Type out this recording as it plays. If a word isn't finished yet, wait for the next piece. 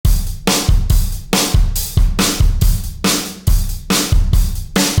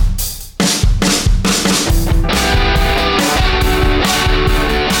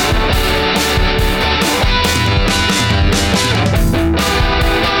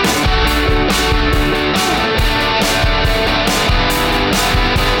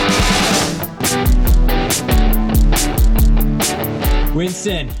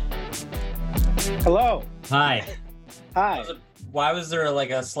Jason. Hello. Hi. Hi. Why was there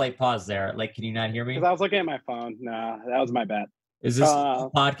like a slight pause there? Like, can you not hear me? Because I was looking at my phone. Nah, that was my bad. Is this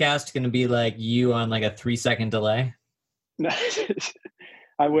podcast going to be like you on like a 3-second delay? No,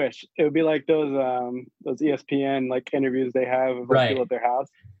 I wish it would be like those ESPN like interviews they have of like, people at their house,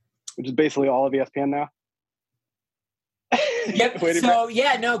 which is basically all of ESPN now. Yep. So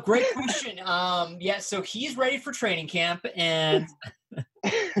yeah, no, great question. So he's ready for training camp, and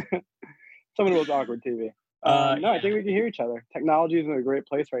some of the most awkward TV. I think we can hear each other. Technology is in a great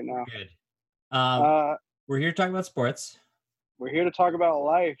place right now. Good. We're here to talk about sports. We're here to talk about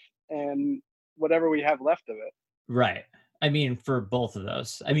life and whatever we have left of it. Right. I mean, for both of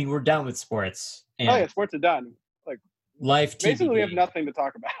those. I mean, we're done with sports. And sports are done. Like life. Basically, TBD. we have nothing to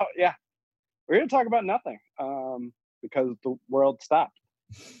talk about. Yeah, we're here to talk about nothing because the world stopped.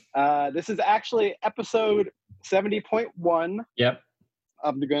 This is actually episode 70.1. Yep.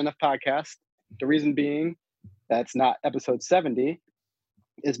 Of the Good Enough podcast. The reason being that's not episode 70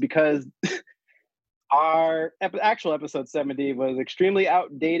 is because our actual episode 70 was extremely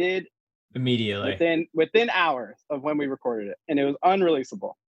outdated immediately within hours of when we recorded it, and it was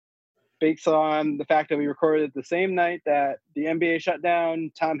unreleasable based on the fact that we recorded it the same night that the NBA shut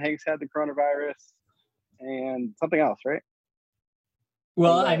down, Tom Hanks had the coronavirus, and something else, right?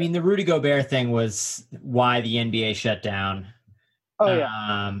 Well, I mean, the Rudy Gobert thing was why the NBA shut down. Oh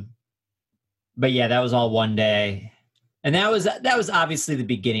yeah. But yeah, that was all one day, and that was obviously the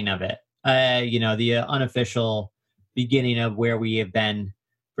beginning of it. The unofficial beginning of where we have been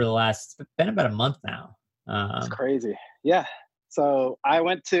for the last been about a month now. It's crazy. Yeah. So I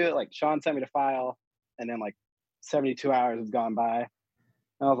went to Sean sent me the file, and then 72 hours has gone by, and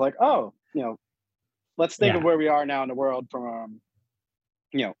I was like, oh, let's think of where we are now in the world from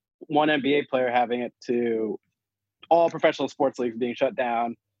one NBA player having it to all professional sports leagues being shut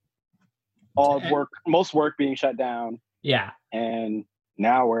down, most work being shut down. Yeah. And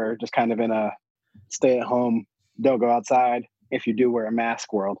now we're just kind of in a stay at home, don't go outside, if you do wear a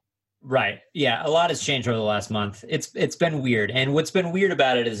mask world. Right. Yeah. A lot has changed over the last month. It's been weird. And what's been weird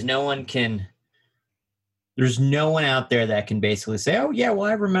about it is there's no one out there that can basically say, oh yeah, well,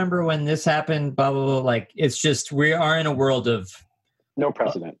 I remember when this happened, blah, blah, blah. Like, it's just, we are in a world of no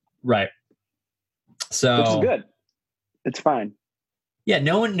precedent. Right. So, which is good. It's fine. Yeah.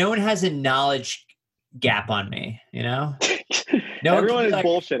 No one has a knowledge gap on me, No, everyone is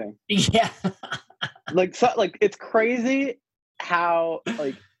bullshitting. Yeah. It's crazy how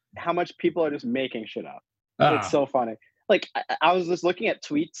much people are just making shit up. It's so funny. I was just looking at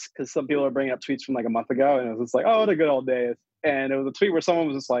tweets because some people are bringing up tweets from a month ago, and it was just like, oh, the good old days. And it was a tweet where someone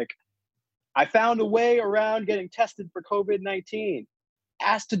was just like, I found a way around getting tested for COVID-19.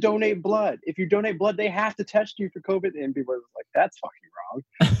 Ask to donate blood. If you donate blood, they have to test you for COVID. And people are just like, that's fucking wrong.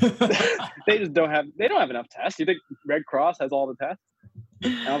 They don't have enough tests. You think Red Cross has all the tests?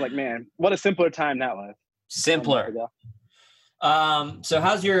 And I was like, man, what a simpler time that was. Simpler.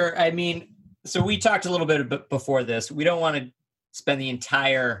 So we talked a little bit before this. We don't want to spend the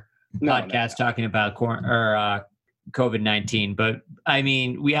entire podcast talking about COVID-19, but I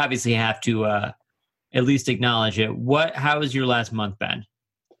mean, we obviously have to at least acknowledge it. How has your last month been?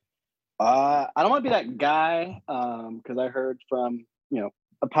 I don't want to be that guy because I heard from a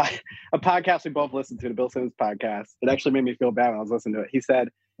podcast we both listened to, the Bill Simmons podcast. It actually made me feel bad when I was listening to it. He said,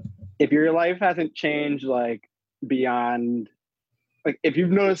 if your life hasn't changed beyond, if you've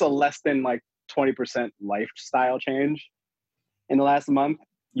noticed a less than 20% lifestyle change in the last month,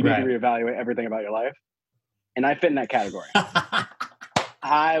 you need to reevaluate everything about your life. And I fit in that category.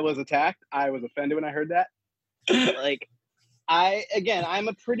 I was attacked. I was offended when I heard that. I'm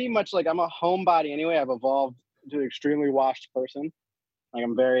a pretty much I'm a homebody anyway. I've evolved to an extremely washed person.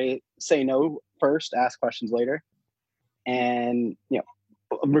 I'm very say no first, ask questions later. And,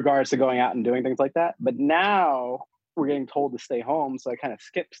 in regards to going out and doing things like that. But now we're getting told to stay home. So I kind of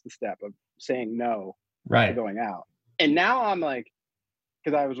skips the step of saying no to going out. And now I'm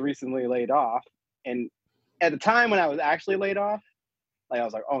because I was recently laid off. And at the time when I was actually laid off, I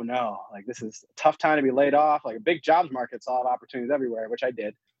was like, oh no, this is a tough time to be laid off. A big jobs market, saw opportunities everywhere, which I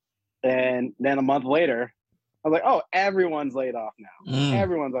did. And then a month later, I was like, oh, everyone's laid off now.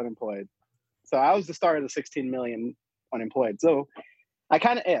 Everyone's unemployed. So I was the start of the 16 million unemployed. So I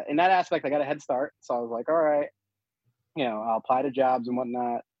kind of, in that aspect, I got a head start. So I was like, all right, I'll apply to jobs and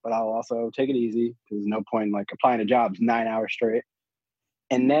whatnot, but I'll also take it easy because there's no point in applying to jobs 9 hours straight.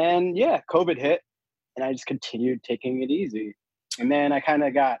 And then, COVID hit and I just continued taking it easy. And then I kind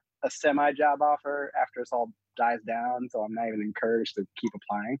of got a semi-job offer after this all dies down. So I'm not even encouraged to keep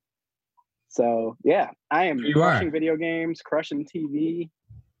applying. So yeah, I am You crushing are. video games, crushing TV,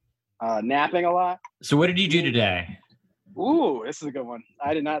 napping a lot. So what did you do today? Ooh, this is a good one.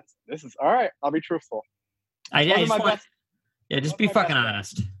 I did not. This is all right. I'll be truthful. I This wasn't just my want. best. Yeah, It just wasn't be my fucking best day.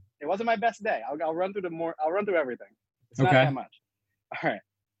 honest. It wasn't my best day. I'll run through I'll run through everything. It's not Okay. that much. All right.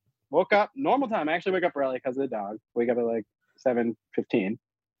 Woke up normal time. I actually wake up early because of the dog. Wake up at like 7:15.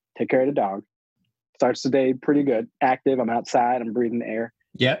 Take care of the dog. Starts the day pretty good. Active. I'm outside. I'm breathing the air.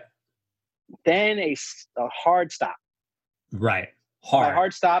 Yep. Then a hard stop. Right. By Hard.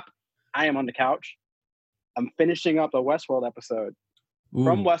 hard stop, I am on the couch. I'm finishing up a Westworld episode. Ooh.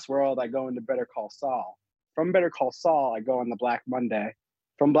 From Westworld, I go into Better Call Saul. From Better Call Saul, I go on the Black Monday.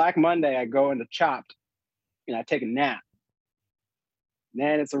 From Black Monday, I go into Chopped, and I take a nap.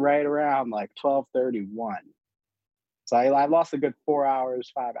 Then it's right around like 12:31. So I lost a good 4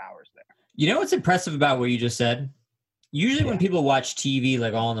 hours, 5 hours there. You know what's impressive about what you just said? Usually when Yeah. people watch TV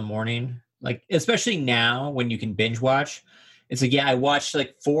like all in the morning, like especially now when you can binge watch, it's like, yeah, I watched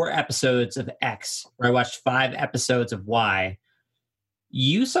like 4 episodes of X or I watched 5 episodes of Y.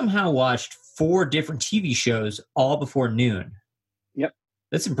 You somehow watched 4 different TV shows all before noon. Yep.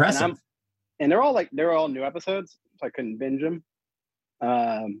 That's impressive. And they're all new episodes, so I couldn't binge them. So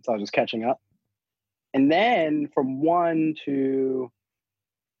I was just catching up. And then from 1 to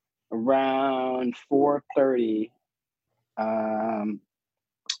around 4:30,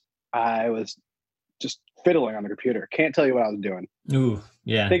 I was just fiddling on the computer. Can't tell you what I was doing. Ooh,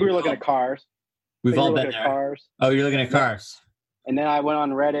 yeah. I think we were looking at cars. We've all been there. Cars. Oh, you're looking at cars. And then I went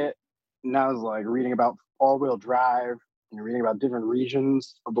on Reddit and I was like reading about all-wheel drive and reading about different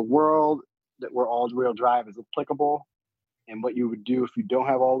regions of the world where all-wheel drive is applicable and what you would do if you don't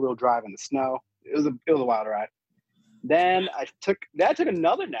have all-wheel drive in the snow. It was a wild ride. Then I took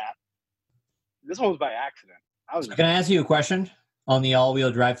another nap. This one was by accident. Can I ask you a question on the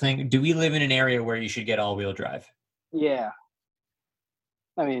all-wheel drive thing? Do we live in an area where you should get all-wheel drive? Yeah.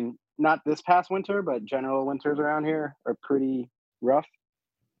 I mean, not this past winter, but general winters around here are pretty rough.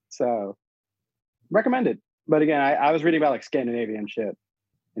 So recommended. But again, I was reading about like Scandinavian shit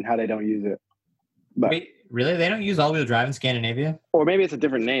and how they don't use it. But wait, really? They don't use all-wheel drive in Scandinavia? Or maybe it's a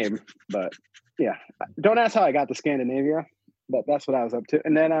different name, but yeah. Don't ask how I got to Scandinavia, but that's what I was up to.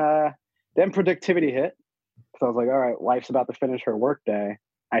 And then productivity hit. So I was like, all right, wife's about to finish her work day.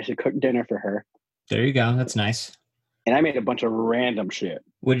 I should cook dinner for her. There you go. That's nice. And I made a bunch of random shit.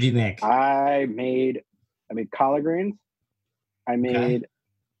 What did you make? I made collard greens. I made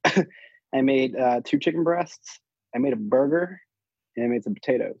I made 2 chicken breasts. I made a burger, and I made some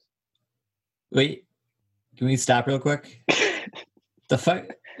potatoes. Wait, can we stop real quick? The fuck?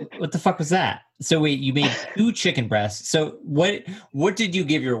 What the fuck was that? So wait, you made 2 chicken breasts. So what did you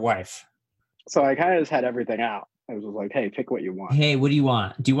give your wife? So I kind of just had everything out. I was just like, hey, pick what you want. Hey, what do you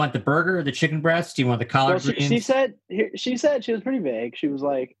want? Do you want the burger or the chicken breast? Do you want the collard greens? She said she was pretty vague. She was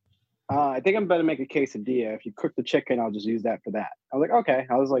like, I think I'm better make a quesadilla. If you cook the chicken, I'll just use that for that. I was like, okay.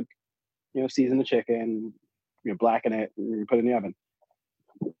 I was like, season the chicken, blacken it, and put it in the oven.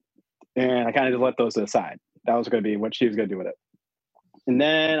 And I kind of just let those to the side. That was going to be what she was going to do with it. And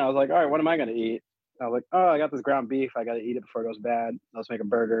then I was like, all right, what am I going to eat? I was like, oh, I got this ground beef. I got to eat it before it goes bad. Let's make a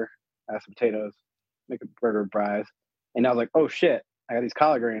burger. I have some potatoes. Make a burger with fries. And I was like, oh, shit. I got these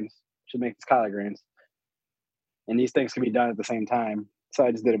collard greens. Should make these collard greens. And these things can be done at the same time. So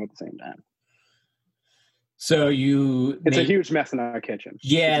I just did them at the same time. So it's a huge mess in our kitchen.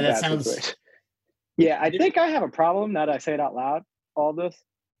 Yeah, that sounds... Situation. Yeah, I think I have a problem now that I say it out loud, all this.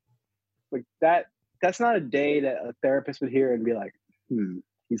 Like that's not a day that a therapist would hear and be like,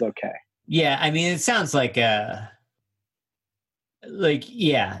 he's okay. Yeah, I mean, it sounds like none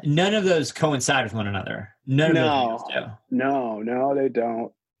of those coincide with one another. None of those do. No, they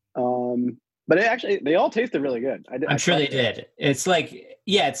don't. But they all tasted really good. I'm sure they did. It's like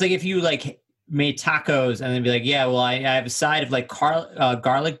if you like made tacos and then be like, yeah, well, I have a side of like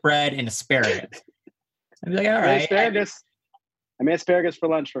garlic bread and asparagus. I'd be like, all right. I made asparagus for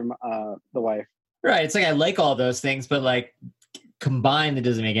lunch from the wife. Right. It's like I like all those things, but like combined, it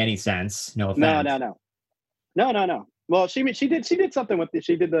doesn't make any sense. No offense. No. Well, she did something with it.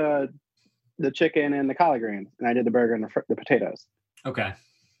 She did the chicken and the collard greens, and I did the burger and the potatoes. Okay.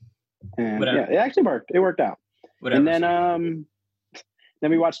 And yeah, it actually worked. It worked out. Whatever. And then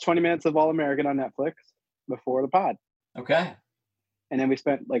we watched 20 minutes of All American on Netflix before the pod. Okay. And then we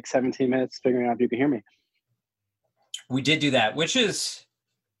spent like 17 minutes figuring out if you could hear me. We did do that, which is...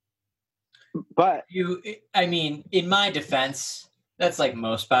 But... I mean, in my defense, that's like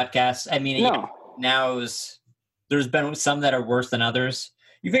most podcasts. I mean, now there's been some that are worse than others.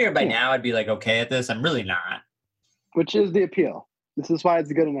 You figure by now I'd be like okay at this. I'm really not. Which is the appeal. This is why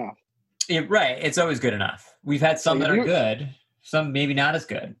it's good enough. Right. It's always good enough. We've had some Like that are good, some maybe not as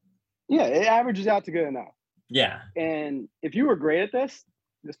good. yeah, it averages out to good enough. Yeah. And if you were great at this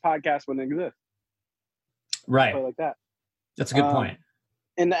podcast wouldn't exist. Right. Like that. That's a good point.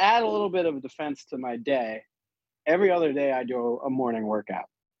 And to add a little bit of defense to my day, every other day I do a morning workout.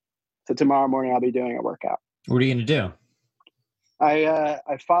 So tomorrow morning I'll be doing a workout. What are you going to do?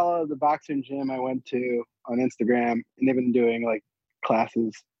 I follow the boxing gym I went to on Instagram, and they've been doing like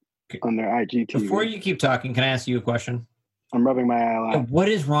classes on their IGTV. Before you keep talking, can I ask you a question? I'm rubbing my eye a lot. What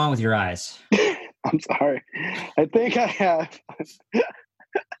is wrong with your eyes? I'm sorry. I think I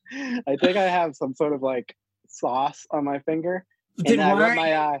have some sort of like sauce on my finger. Then why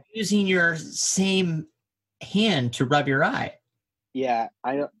are you using your same hand to rub your eye? Yeah,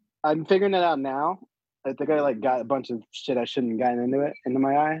 I'm figuring it out now. I think I like got a bunch of shit I shouldn't have gotten into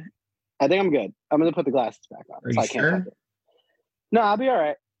my eye. I think I'm good. I'm gonna put the glasses back on. Are you sure? No, I'll be all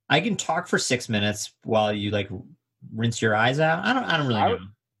right. I can talk for 6 minutes while you like rinse your eyes out. I don't really know.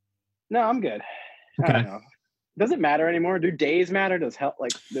 No, I'm good. Okay. I don't know. Does it matter anymore? Do days matter? Does health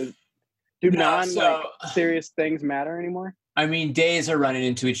serious things matter anymore? I mean, days are running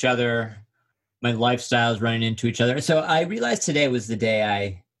into each other. My lifestyle is running into each other. So I realized today was the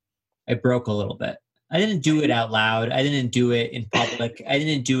day I broke a little bit. I didn't do it out loud. I didn't do it in public. I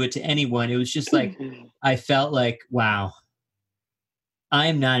didn't do it to anyone. It was just like, I felt like, wow,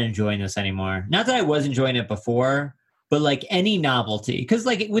 I'm not enjoying this anymore. Not that I was enjoying it before, but like any novelty, because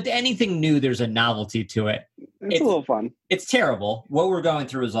like with anything new, there's a novelty to it. It's a little fun. It's terrible. What we're going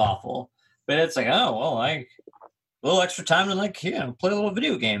through is awful, but it's like, oh, well, like a little extra time to like, play a little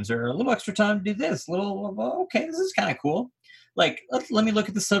video games, or a little extra time to do this. Okay, this is kind of cool. Like, let me look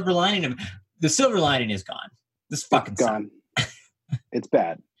at the silver lining of the silver lining is gone. This fucking gone. It's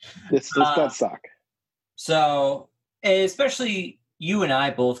bad. This does suck. So, especially you and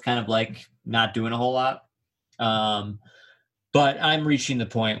I both kind of like not doing a whole lot. But I'm reaching the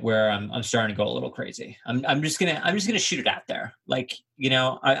point where I'm starting to go a little crazy. I'm just gonna shoot it out there. Like,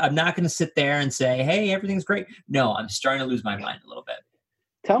 I'm not gonna sit there and say, hey, everything's great. No, I'm starting to lose my mind a little bit.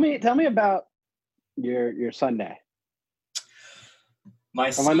 Tell me about your Sunday. I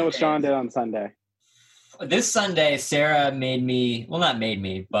want to know what Sean did on Sunday. This Sunday, Sarah not made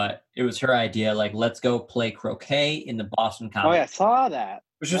me, but it was her idea. Like, let's go play croquet in the Boston Common. Oh, yeah, I saw that.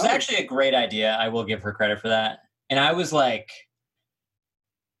 Which was actually a great idea. I will give her credit for that. And I was like,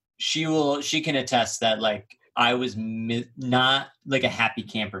 she can attest that like I was not like a happy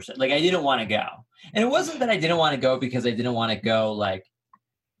camper. Like I didn't want to go. And it wasn't that I didn't want to go because I didn't want to go like,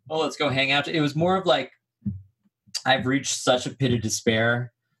 oh, let's go hang out. It was more of like, I've reached such a pit of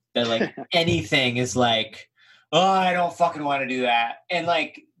despair that like anything is like, oh, I don't fucking want to do that. And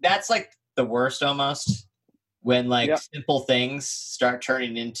like, that's like the worst almost when like simple things start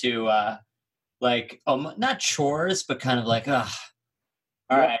turning into like, not chores, but kind of like, all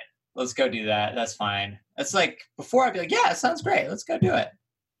right, let's go do that. That's fine. That's like, before I'd be like, yeah, it sounds great. Let's go do it.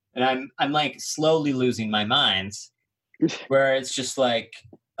 And I'm like slowly losing my mind where it's just like,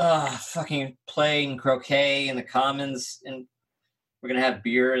 fucking playing croquet in the commons and we're going to have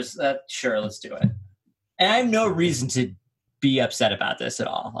beers. Sure, let's do it. And I have no reason to be upset about this at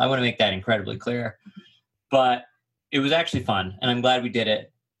all. I want to make that incredibly clear. But it was actually fun, and I'm glad we did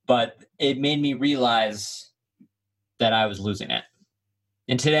it. But it made me realize that I was losing it.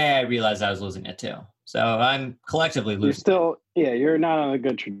 And today I realized I was losing it too. So I'm collectively losing. You're not on a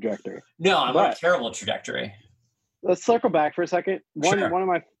good trajectory. No, I'm on a terrible trajectory. Let's circle back for a second. One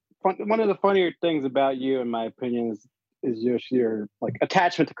of the funnier things about you, in my opinion, is just your like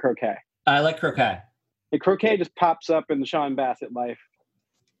attachment to croquet. I like croquet. And croquet just pops up in the Sean Bassett life,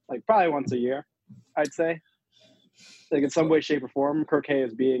 like probably once a year, I'd say. Like in some way, shape, or form, croquet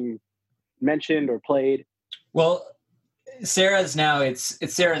is being mentioned or played. Well, Sarah's now it's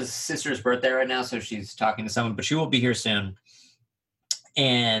Sarah's sister's birthday right now, so she's talking to someone, but she will be here soon.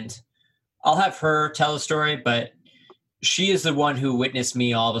 And I'll have her tell the story, but she is the one who witnessed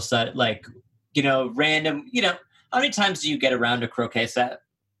me all of a sudden, like, random, how many times do you get around a croquet set,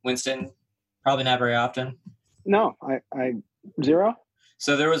 Winston? Probably not very often. No, I zero.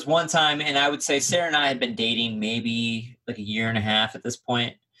 So there was one time, and I would say Sarah and I had been dating maybe like a year and a half at this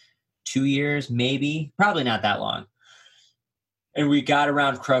point, 2 years, maybe, probably not that long. And we got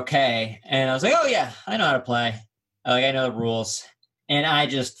around croquet, and I was like, oh yeah, I know how to play. Like, I know the rules. And I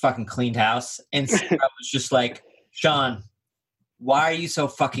just fucking cleaned house. And Sarah was just like, Sean, why are you so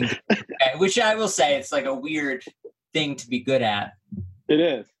fucking good at croquet? Which I will say, it's like a weird thing to be good at. It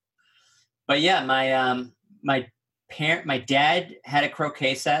is. But yeah, my dad had a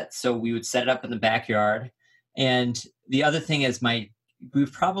croquet set, so we would set it up in the backyard. And the other thing is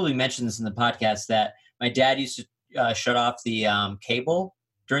we've probably mentioned this in the podcast that my dad used to shut off the cable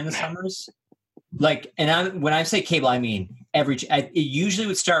during the summers. Like, and when I say cable, I mean it usually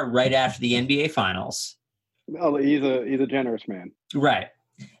would start right after the NBA finals. Oh, he's a generous man. Right.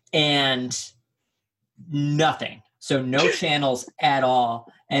 And nothing. So no channels at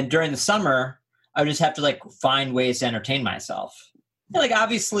all. And during the summer, I would just have to like find ways to entertain myself. And, like,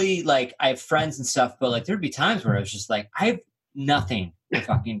 obviously, like, I have friends and stuff, but like there'd be times where I was just like, I have nothing to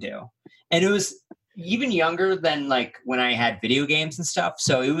fucking do. And it was even younger than like when I had video games and stuff.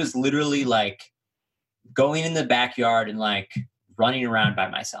 So it was literally like going in the backyard and like running around by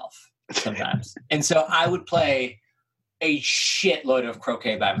myself sometimes. And so I would play a shitload of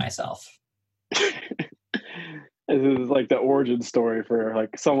croquet by myself. This is like the origin story for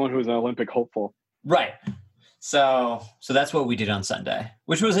like someone who's an Olympic hopeful. Right. So that's what we did on Sunday,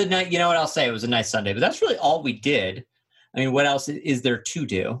 which was a night, you know what I'll say? It was a nice Sunday, but that's really all we did. I mean, what else is there to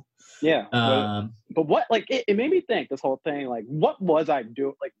do? Yeah. But what, like, it made me think, this whole thing, like, what was I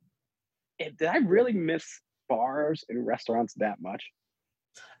doing? Like, did I really miss bars and restaurants that much?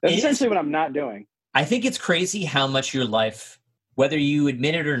 That's essentially what I'm not doing. I think it's crazy how much your life, whether you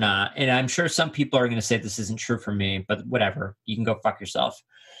admit it or not, and I'm sure some people are going to say this isn't true for me, but whatever, you can go fuck yourself.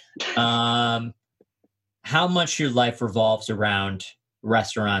 How much your life revolves around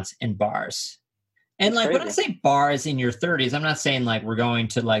restaurants and bars. And like, when I say bars in your 30s, I'm not saying like we're going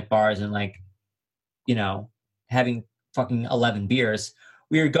to like bars and like, you know, having fucking 11 beers.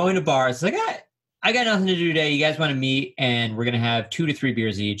 We are going to bars like, I got nothing to do today. You guys want to meet, and we're going to have 2 to 3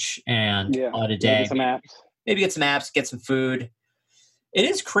 beers each and on a day. Maybe get some apps, get some food. It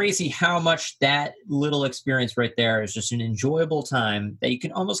is crazy how much that little experience right there is just an enjoyable time that you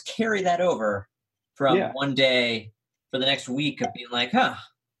can almost carry that over from one day for the next week of being like, that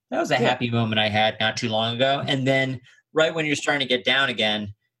was a happy moment I had not too long ago. And then right when you're starting to get down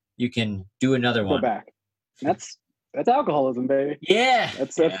again, you can do another one. Go back. That's alcoholism, baby. Yeah.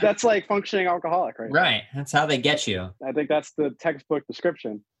 That's like functioning alcoholic, right? Right. That's how they get you. I think that's the textbook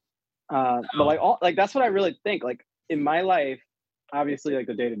description. But like that's what I really think. Like in my life, obviously like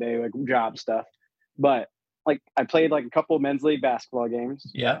the day-to-day like job stuff, but like I played like a couple of men's league basketball games.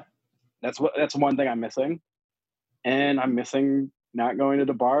 Yeah. That's one thing I'm missing. And I'm missing not going to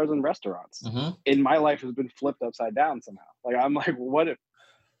the bars and restaurants. Mm-hmm. In my life has been flipped upside down somehow. Like I'm like, what if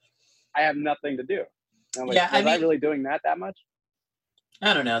I have nothing to do? And I'm like, am I really doing that much?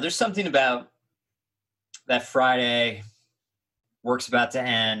 I don't know. There's something about that Friday, work's about to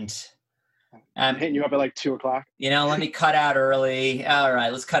end. I'm hitting you up at like 2:00. You know, let me cut out early. All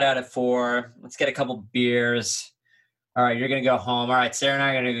right, let's cut out at 4. Let's get a couple beers. All right, you're going to go home. All right, Sarah and I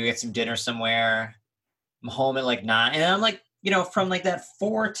are going to go get some dinner somewhere. I'm home at like 9. And I'm like, you know, from like that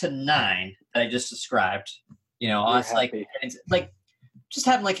 4 to 9 that I just described, you know, us like just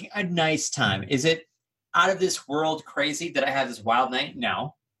having like a nice time. Is it out of this world crazy that I had this wild night?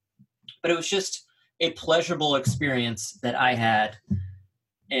 No. But it was just a pleasurable experience that I had.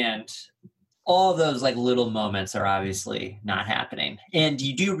 And all those like little moments are obviously not happening. And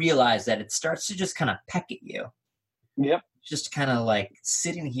you do realize that it starts to just kind of peck at you. Yep. Just kind of like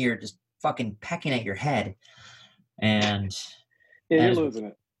sitting here, just fucking pecking at your head. And you're losing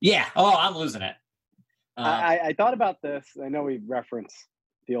it. Yeah. Oh, I'm losing it. I thought about this. I know we reference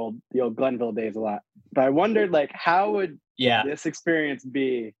the old Glenville days a lot, but I wondered like, how would this experience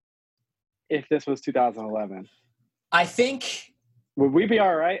be if this was 2011? I think, would we be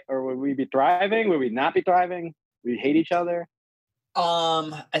all right, or would we be thriving? Would we not be thriving? Would we hate each other?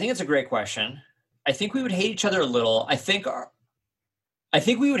 I think it's a great question. I think we would hate each other a little. I think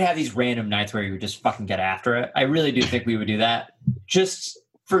we would have these random nights where we would just fucking get after it. I really do think we would do that, just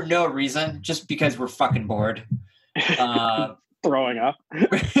for no reason, just because we're fucking bored. Throwing up.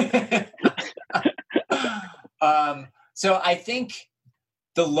 So I think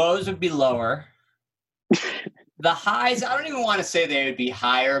the lows would be lower. The highs, I don't even want to say they would be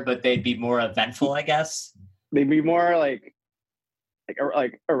higher, but they'd be more eventful, I guess. They'd be more like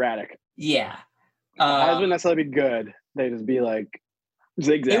erratic. Yeah. Highs wouldn't necessarily be good. They'd just be like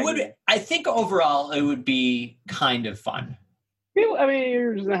zigzag. It would. I think overall it would be kind of fun. I mean,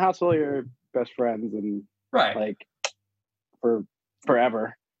 you're just in a house full of your best friends and like for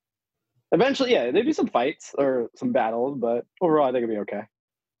forever. Eventually, there'd be some fights or some battles, but overall, I think it'd be okay.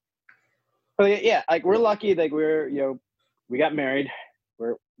 But like we're lucky. Like we got married.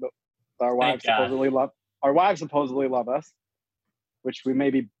 Our wives supposedly love us, which we may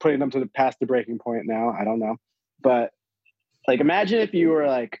be putting them to past the breaking point now. I don't know, but like imagine if you were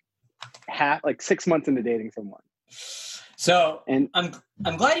like 6 months into dating someone. So, and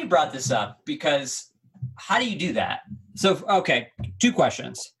I'm glad you brought this up, because how do you do that? So, okay, 2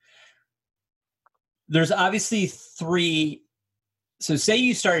 questions. There's obviously 3. So say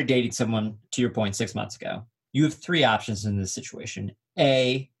you started dating someone, to your point, 6 months ago. You have 3 options in this situation.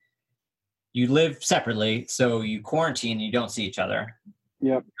 A, you live separately, so you quarantine and you don't see each other.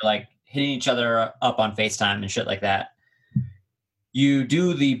 Yep. You're like hitting each other up on FaceTime and shit like that. You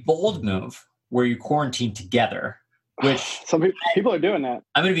do the bold move where you quarantine together, which some people are doing that.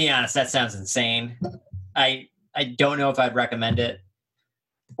 I'm going to be honest, that sounds insane. I don't know if I'd recommend it.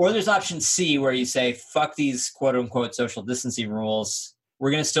 Or there's option C where you say, fuck these quote unquote social distancing rules.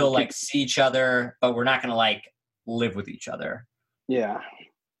 We're going to still like see each other, but we're not going to like live with each other. Yeah.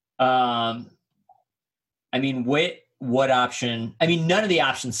 I mean, what option? I mean, none of the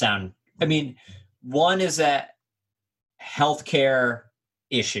options sound, I mean, one is a healthcare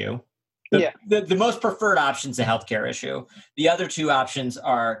issue. The most preferred option is a healthcare issue. The other 2 options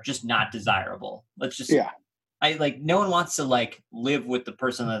are just not desirable. Let's just, no one wants to like live with the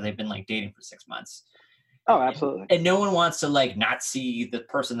person that they've been like dating for 6 months. Oh, absolutely. And no one wants to like not see the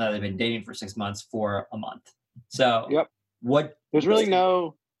person that they've been dating for 6 months for a month. So what would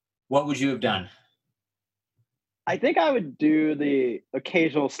you have done? I think I would do the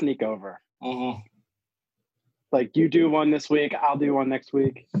occasional sneak over. Mm-hmm. Like you do one this week, I'll do one next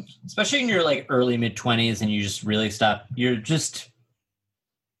week. Especially in your like early mid-20s and you just really stop. You're just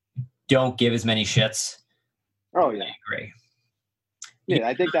don't give as many shits. Oh yeah. I agree. Yeah,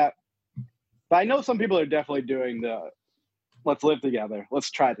 I think that. But I know some people are definitely doing the let's live together.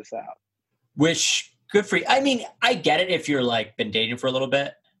 Let's try this out. Which good for you. I mean, I get it if you're like been dating for a little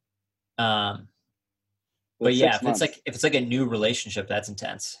bit. But yeah, if it's like a new relationship, that's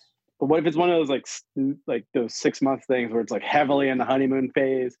intense. But what if it's one of those like those 6 month things where it's like heavily in the honeymoon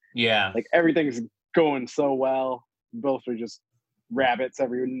phase? Yeah. Like everything's going so well. Both are just rabbits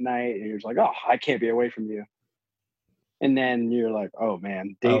every night. And you're just like, oh, I can't be away from you. And then you're like, oh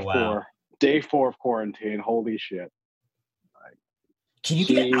man, day 4 of quarantine. Holy shit. Like, can you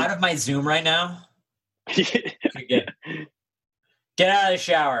get out of my Zoom right now? Get out of the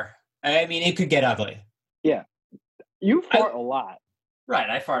shower. I mean, it could get ugly. Yeah. You fart a lot. Right,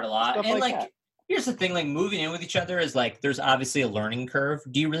 I fart a lot. Stuff and like that. Here's the thing, like moving in with each other is like there's obviously a learning curve.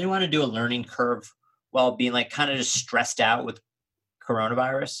 Do you really want to do a learning curve while being like kind of just stressed out with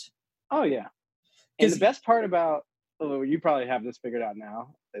coronavirus? Oh yeah. And the best part about, although you probably have this figured out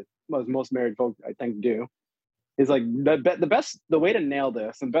now, as most married folk I think do, is like the way to nail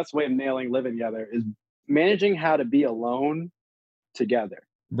this, and the best way of nailing living together is managing how to be alone together.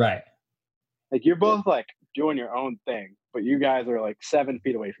 Right. Like you're both like doing your own thing, but you guys are like 7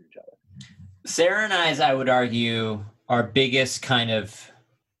 feet away from each other. Sarah and I would argue, our biggest kind of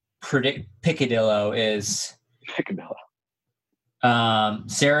picadillo is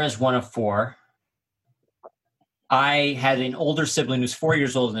Sarah's one of 4. I had an older sibling who's 4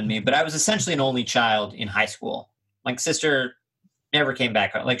 years older than me, but I was essentially an only child in high school. Like sister never came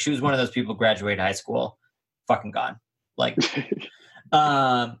back. Like she was one of those people who graduated high school, fucking gone. Like,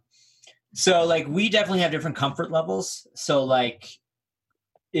 so like we definitely have different comfort levels. So like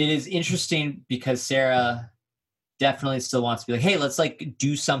it is interesting because Sarah definitely still wants to be like, hey, let's like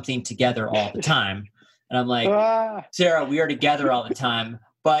do something together all the time. And I'm like, Sarah, we are together all the time.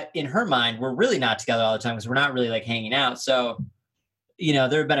 But in her mind, we're really not together all the time because we're not really like hanging out. So, you know,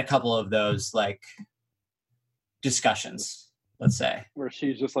 there have been a couple of those like discussions, let's say. Where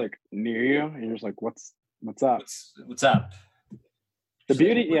she's just like near you and you're just like, what's up? What's up? The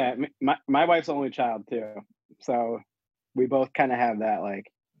beauty, yeah, my wife's only child too. So we both kind of have that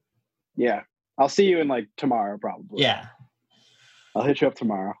like, yeah, I'll see you in like tomorrow probably. Yeah. I'll hit you up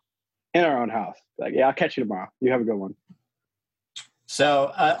tomorrow in our own house. Like, yeah, I'll catch you tomorrow. You have a good one.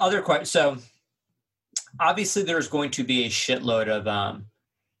 So other questions. So obviously there's going to be a shitload of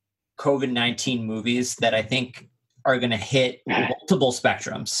COVID-19 movies that I think are going to hit multiple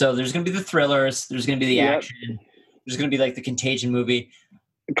spectrums. So there's going to be the thrillers. There's going to be the action. There's going to be like the Contagion movie.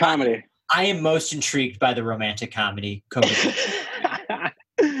 Comedy. I am most intrigued by the romantic comedy COVID.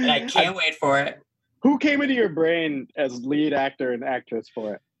 And I can't wait for it. Who came into your brain as lead actor and actress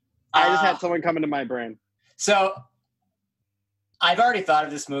for it? I just had someone come into my brain. So I've already thought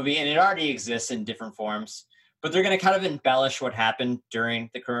of this movie, and it already exists in different forms, but they're going to kind of embellish what happened during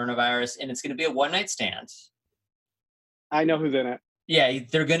the coronavirus, and it's going to be a one-night stand. I know who's in it. Yeah,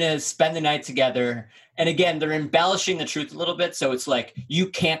 they're going to spend the night together. And again, they're embellishing the truth a little bit, so it's like you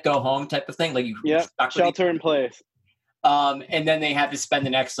can't go home type of thing. Like shelter in place. And then they have to spend the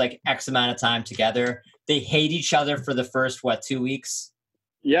next like X amount of time together. They hate each other for the first 2 weeks.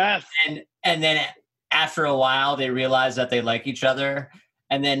 Yes. And then after a while they realize that they like each other.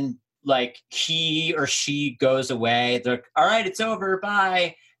 And then like he or she goes away. They're like, all right, it's over,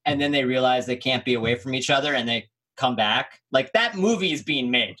 bye. And then they realize they can't be away from each other and they come back. Like that movie is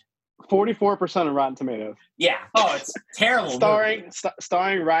being made. 44% on Rotten Tomatoes. Yeah. Oh, it's terrible.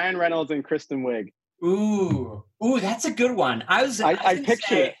 Starring Ryan Reynolds and Kristen Wiig. Ooh, that's a good one. I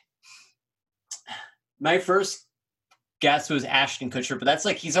pictured it. My first guess was Ashton Kutcher, but that's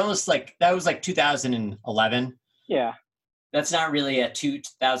like he's almost like that was like 2011. Yeah. That's not really a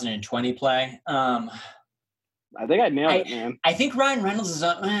 2020 play. I think I nailed it, man. I think Ryan Reynolds is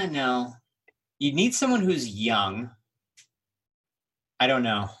no. You need someone who's young. I don't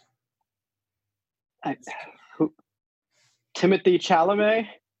know. Timothy Chalamet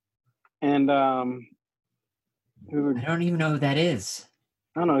and I don't even know who that is.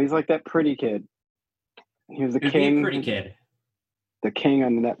 I don't know. He's like that pretty kid. He was the king. Be a pretty kid. The king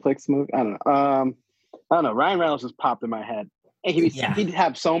on the Netflix movie. I don't know. Ryan Reynolds just popped in my head. And he'd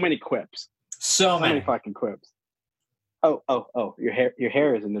have so many quips. So many fucking quips. Oh! Your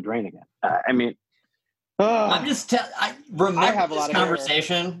hair is in the drain again. I mean, I'm just. I remember this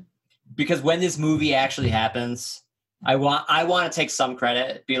conversation because when this movie actually happens, I want to take some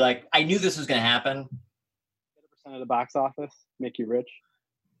credit. Be like, I knew this was going to happen. 100% of the box office make you rich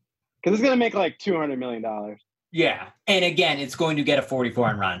because it's going to make like $200 million. Yeah, and again, it's going to get a 44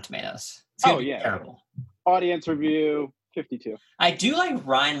 on Rotten Tomatoes. It's going to be terrible. Audience review 52. I do like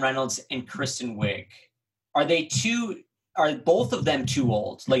Ryan Reynolds and Kristen Wiig. Are they too? Are both of them too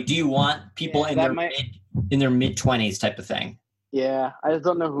old? Like, do you want people in their mid-20s type of thing? Yeah, I just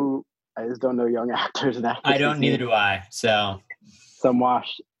don't know young actors and actresses. I don't. Neither do I. So some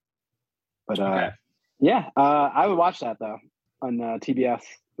washed. But okay. Yeah, I would watch that though on TBS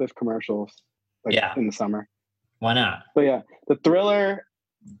with commercials. In the summer. Why not? But yeah, the Thriller.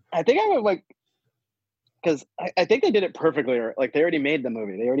 I think I would like because I think they did it perfectly. Like they already made the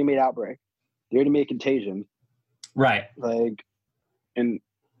movie. They already made Outbreak. They already made Contagion. Right. Like, and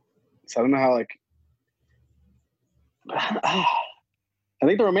so I don't know how like. I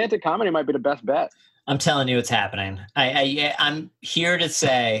think the romantic comedy might be the best bet. I'm telling you, it's happening. I'm here to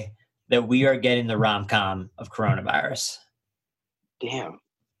say that we are getting the rom-com of coronavirus. Damn.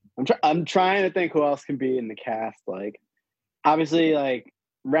 I'm trying to think who else can be in the cast. Like, obviously, like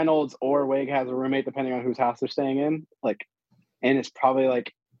Reynolds or Wiig has a roommate depending on whose house they're staying in. Like, and it's probably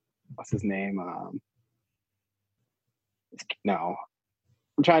like, what's his name? No,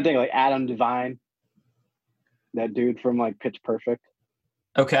 I'm trying to think like Adam Devine, that dude from like Pitch Perfect.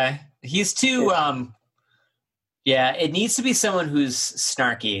 Okay, he's too. Yeah, it needs to be someone who's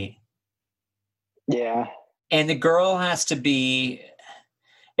snarky. Yeah, and the girl has to be.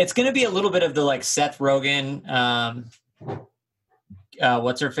 It's going to be a little bit of the like Seth Rogen.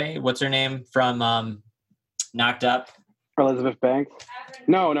 What's her name from Knocked Up? Elizabeth Banks.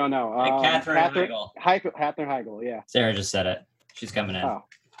 No. Katherine Heigl. Yeah. Sarah just said it. She's coming in. Oh,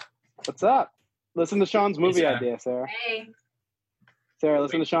 what's up? Listen to Sean's movie idea, Sarah. Hey. Sarah,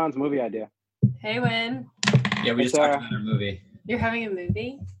 listen to Sean's movie idea. Hey, Win. Yeah, we just talked about our movie. You're having a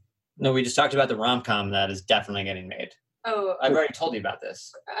movie? No, we just talked about the rom-com that is definitely getting made. Oh. I've already told you about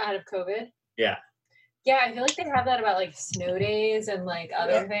this. Out of COVID? Yeah. Yeah, I feel like they have that about like snow days and like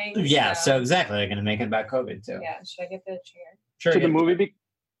other things. Yeah, so exactly. They're going to make it about COVID too. Yeah, should I get the chair? Sure. Should the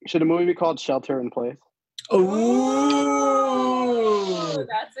movie be called Shelter in Place? Oh,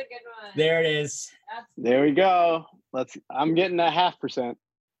 that's a good one. There it is. There we go. I'm getting a 0.5%. I'm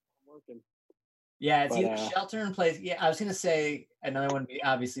working. Yeah, it's either Shelter in Place. Yeah, I was going to say another one would be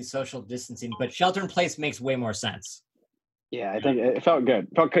obviously Social Distancing, but Shelter in Place makes way more sense. Yeah, I think it felt good.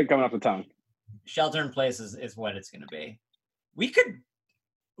 It felt good coming off the tongue. Shelter in Place is what it's going to be. We could.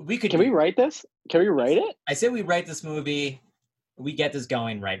 Can we write this? Can we write it? I say we write this movie. We get this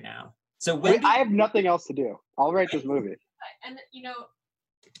going right now. So I have nothing else to do. I'll write this movie. And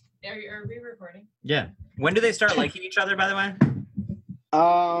are we recording? Yeah. When do they start liking each other? By the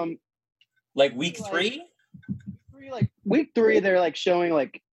way. Like week 3. Week 3, they're like showing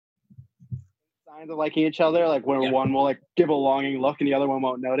like signs of liking each other. Like where one will like give a longing look and the other one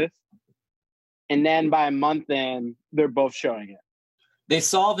won't notice. And then by a month in, they're both showing it. They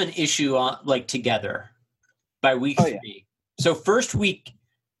solve an issue together by week 3. So first week,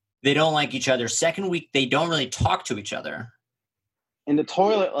 they don't like each other. Second week, they don't really talk to each other. And the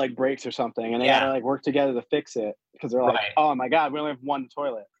toilet like breaks or something, and they gotta like work together to fix it because they're like, "Oh my god, we only have one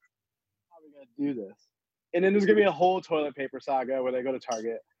toilet. How are we gonna do this?" And then there's gonna be a whole toilet paper saga where they go to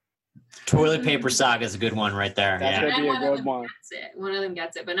Target. Toilet paper saga is a good one right there. That's gonna be a good one. One of them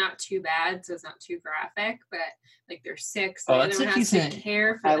gets it, but not too bad, so it's not too graphic. But like they're sick, so the other one has to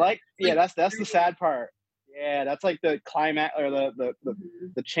care for. I like, that's the sad part. Yeah, that's like the climax or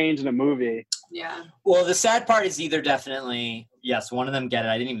the change in the movie. Yeah. Well, the sad part is either definitely yes, one of them get it.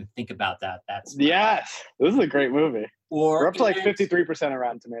 I didn't even think about that. That's Yes, this is a great movie. We're or up to like 53% on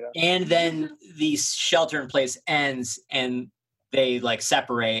Rotten Tomatoes. and then the shelter in place ends and they like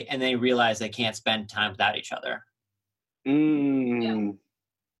separate and they realize they can't spend time without each other. Mm.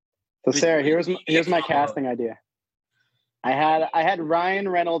 So Sarah, here's my casting idea. I had Ryan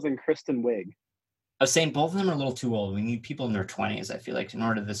Reynolds and Kristen Wiig. I was saying both of them are a little too old. We need people in their 20s, I feel like, in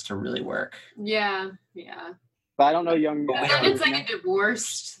order for this to really work. Yeah. But I don't know young. Then it's like a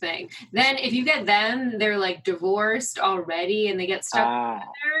divorced thing. Then if you get them, they're like divorced already and they get stuck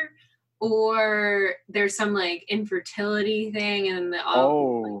together. Or there's some like infertility thing and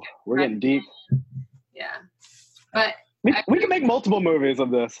we're getting deep. Yeah. But we can make multiple movies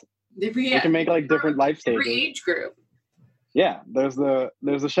of this. We can make like different life stages. Every age group. Yeah, there's the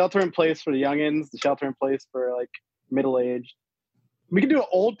shelter in place for the youngins, the shelter in place for like middle aged. We could do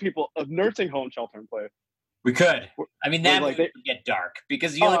a nursing home shelter in place. We could. I mean, that like would get dark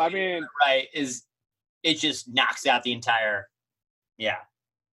because right is it just knocks out the entire. Yeah.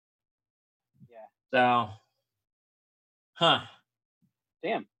 So,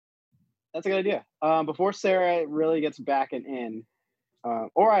 damn, that's a good idea. Before Sarah really gets back and in,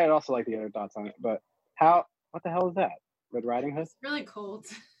 or I'd also like to get her thoughts on it. But what the hell is that? Red Riding Hood? It's really cold.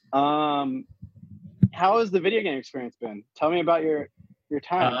 How has the video game experience been? Tell me about your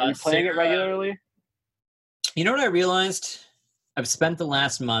time. Are you playing it regularly? You know what I realized? I've spent the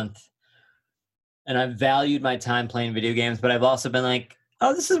last month and I've valued my time playing video games, but I've also been like,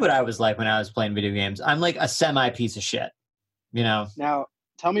 oh, this is what I was like when I was playing video games. I'm like a semi piece of shit, you know? Now,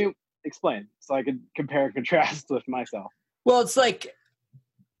 explain so I could compare and contrast with myself. Well, it's like,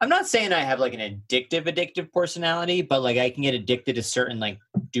 I'm not saying I have like an addictive personality, but like I can get addicted to certain like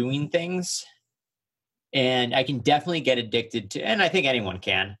doing things. And I can definitely get addicted to, and I think anyone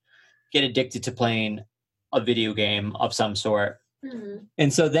can get addicted to playing a video game of some sort. Mm-hmm.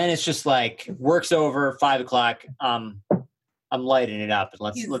 And so then it's just like work's over, 5 o'clock. I'm lighting it up.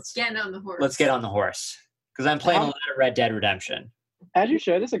 Let's get on the horse. Let's get on the horse because I'm playing a lot of Red Dead Redemption. As you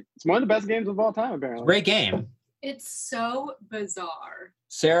should. It's one of the best games of all time, apparently. Great game. It's so bizarre.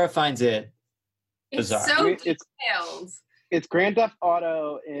 Sarah finds it bizarre. It's so detailed. It's Grand Theft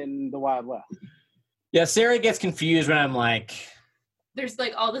Auto in the Wild West. Yeah, Sarah gets confused when I'm like, there's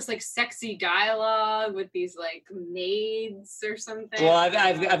like all this like sexy dialogue with these like maids or something. Well,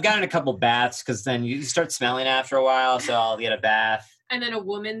 I've gotten a couple baths because then you start smelling after a while, so I'll get a bath. And then a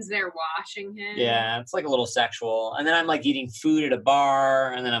woman's there washing him. Yeah, it's like a little sexual. And then I'm like eating food at a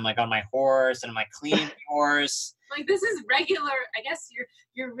bar, and then I'm like on my horse, and I'm like cleaning the horse. Like this is regular. I guess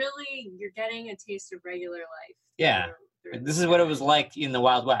you're getting a taste of regular life. Yeah, this is what it was like in the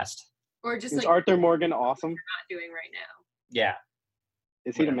Wild West. Or just is like Arthur Morgan awesome? You're not doing right now. Yeah.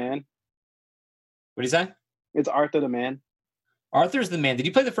 Is he the man? What do you say? It's Arthur the man. Arthur's the man. Did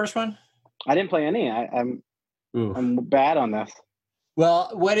you play the first one? I didn't play any. I'm bad on this. Well,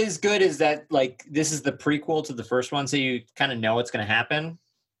 what is good is that like this is the prequel to the first one, so you kind of know what's going to happen.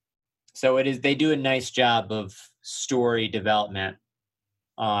 So they do a nice job of story development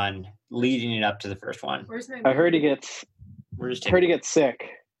on leading it up to the first one. I heard he gets sick.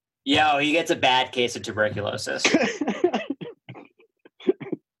 Yeah, he gets a bad case of tuberculosis.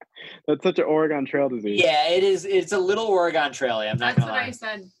 That's such an Oregon Trail disease. Yeah, it is. It's a little Oregon Trail-y. That's what I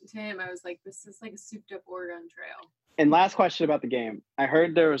said to him. I was like, this is like a souped up Oregon Trail. And last question about the game. I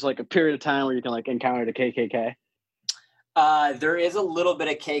heard there was like a period of time where you can like encounter the KKK. There is a little bit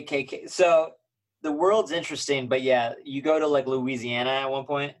of KKK. So the world's interesting, but yeah, you go to like Louisiana at one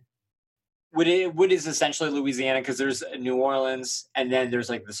point. What is essentially Louisiana, because there's New Orleans and then there's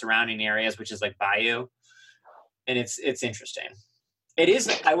like the surrounding areas, which is like Bayou. And it's interesting. It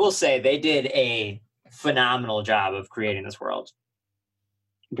is, I will say, they did a phenomenal job of creating this world.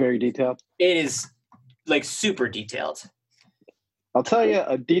 Very detailed. It is like super detailed. I'll tell you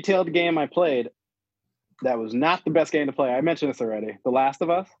a detailed game I played that was not the best game to play. I mentioned this already. The Last of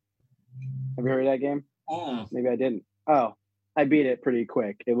Us. Have you heard of that game? Maybe I didn't. Oh, I beat it pretty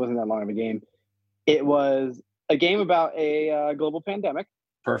quick. It wasn't that long of a game. It was a game about a global pandemic.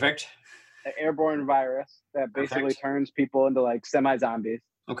 Perfect. An airborne virus that basically turns people into like semi-zombies.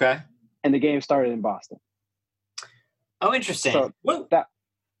 Okay. And the game started in Boston. Oh, interesting. So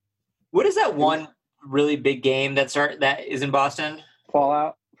what is that one really big game that is in Boston?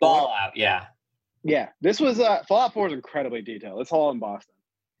 Fallout. Yeah. Yeah. This was Fallout 4 is incredibly detailed. It's all in Boston.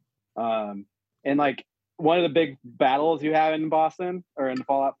 And like one of the big battles you have in Boston or in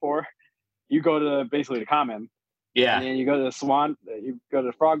Fallout 4, you go to basically the Common. Yeah. And then you go to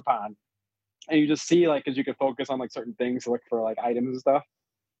the Frog Pond. and you just see like, because you can focus on like certain things to look for like items and stuff,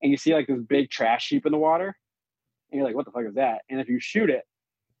 and you see like this big trash heap in the water, and you're like, what the fuck is that? And if you shoot it,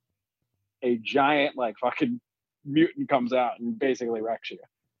 a giant like fucking mutant comes out and basically wrecks you.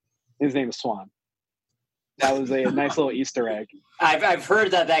 His name is Swan. That was a nice little Easter egg. I've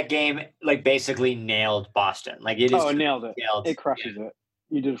heard that game like basically nailed Boston. Like it is. Oh, it nailed it. It crushes it.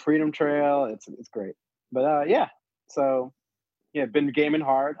 You did Freedom Trail. It's great. But yeah. So yeah, been gaming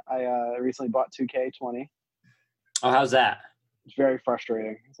hard. I recently bought 2K20. Oh, how's that? It's very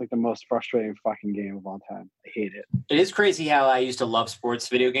frustrating. It's like the most frustrating fucking game of all time. I hate it. It is crazy how I used to love sports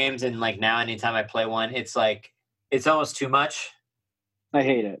video games, and like now anytime I play one, it's like it's almost too much. I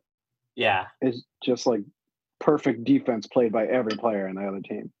hate it. Yeah. It's just like perfect defense played by every player in the other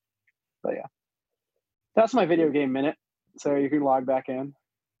team. But yeah. That's my video game minute. So you can log back in.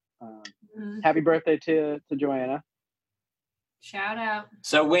 Happy birthday to Joanna. Shout out.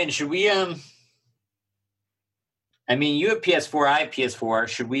 So Win, should we I mean, you have PS4, I have PS4.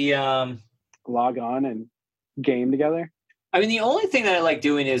 Should we log on and game together? I mean, the only thing that I like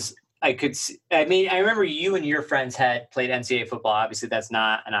doing is I remember you and your friends had played NCAA football. Obviously, that's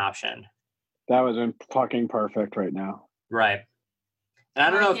not an option. That was fucking perfect right now. Right. And I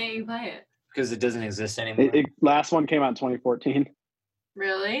don't know. Why can't you play it? Because it doesn't exist anymore. Last one came out in 2014.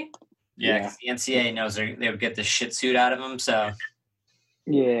 Really? Yeah, because the NCAA knows they would get the shit suit out of them. So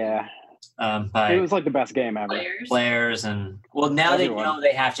yeah, it was like the best game ever. Players and now Everyone. They know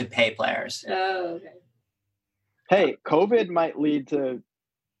they have to pay players. Oh, okay. Hey, COVID might lead to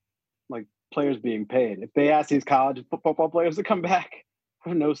like players being paid. If they ask these college football players to come back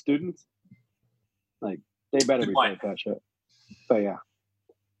with no students, like they better be paid for that shit. So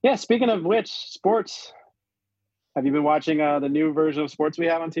yeah. Speaking of which, sports. Have you been watching the new version of sports we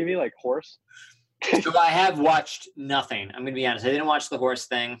have on TV, like Horse? So I have watched nothing. I'm going to be honest. I didn't watch the horse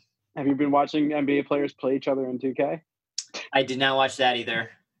thing. Have you been watching NBA players play each other in 2K? I did not watch that either.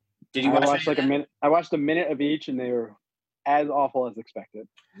 Did you watch like a minute? I watched a minute of each, and they were as awful as expected.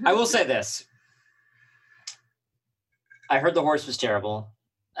 I will say this. I heard the horse was terrible.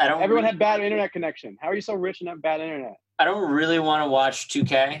 Everyone had bad internet connection. How are you so rich and have bad internet? I don't really want to watch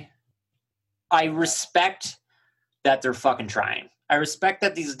 2K. I respect that they're fucking trying. I respect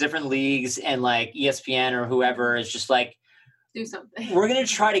that these different leagues and like ESPN or whoever is just like, do something. We're going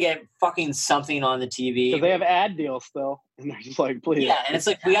to try to get fucking something on the TV. Because they have ad deals still. And they're just like, please. Yeah, and it's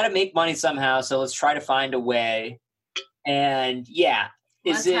like, we got to make money somehow, so let's try to find a way. And yeah.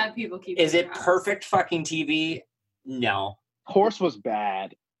 Is it perfect fucking TV? No. Horse was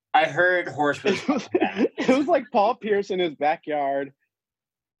bad. I heard Horse was bad. It was like Paul Pierce in his backyard.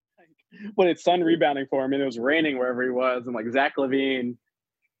 When his son rebounding for him, and it was raining wherever he was, and like Zach LaVine,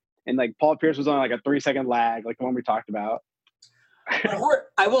 and like Paul Pierce was on like a 3-second lag, like the one we talked about.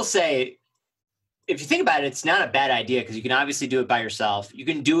 I will say, if you think about it, it's not a bad idea because you can obviously do it by yourself. You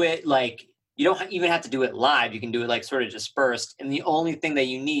can do it like you don't even have to do it live. You can do it like sort of dispersed, and the only thing that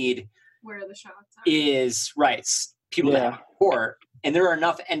you need where the shots are is people that have a court, and there are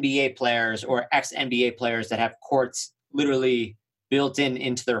enough NBA players or ex-NBA players that have courts literally built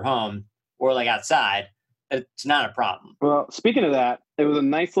into their home or like outside. It's not a problem. Well, speaking of that, it was a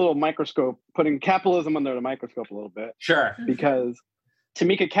nice little microscope, putting capitalism under the microscope a little bit. Sure. Because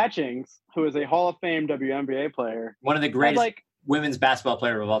Tamika Catchings, who is a Hall of Fame WNBA player, one of the greatest women's basketball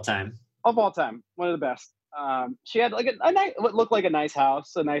players of all time. Of all time, one of the best. She had like a nice, what looked like a nice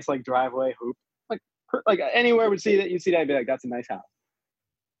house, a nice like driveway hoop, like anywhere would see that you see that, be like, that's a nice house.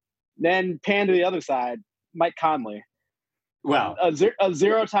 Then pan to the other side, Mike Conley. Well, a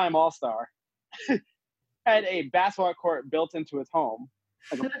 0-time All-Star had a basketball court built into his home,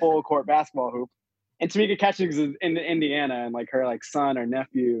 like a full court basketball hoop. And Tamika Catchings is in Indiana, and like her like son or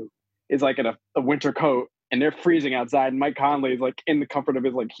nephew is like in a winter coat, and they're freezing outside. And Mike Conley is like in the comfort of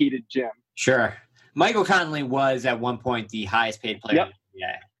his like heated gym. Sure, Michael Conley was at one point the highest paid player. Yep.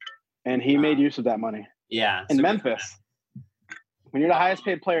 Yeah, and he made use of that money. Yeah, in Memphis. When you're the highest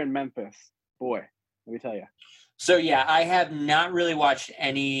paid player in Memphis, boy, let me tell you. So, yeah, I have not really watched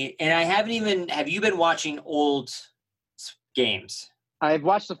any, and I haven't even, have you been watching old games? I've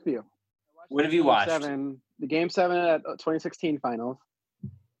watched a few. What have you watched? The Game 7 at 2016 finals,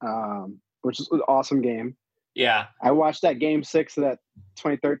 which is an awesome game. Yeah. I watched that Game 6 of that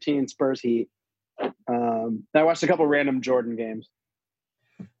 2013 Spurs Heat. I watched a couple random Jordan games.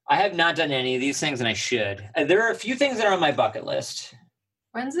 I have not done any of these things, and I should. There are a few things that are on my bucket list.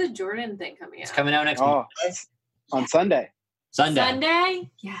 When's the Jordan thing coming out? It's coming out next month. On Sunday.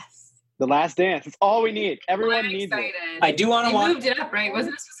 Sunday? Yes. The Last Dance. It's all we need. Everyone needs it. I do want to watch. Moved it up, right?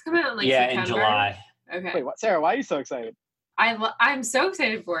 Wasn't it supposed to come out in September? In July. Okay. Wait, what? Sarah, why are you so excited? I'm so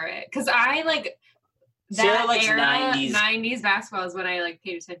excited for it because I like Sarah that likes era, 90s. 90s basketball is when I like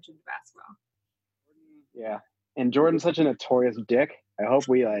paid attention to basketball. Yeah, and Jordan's such a notorious dick. I hope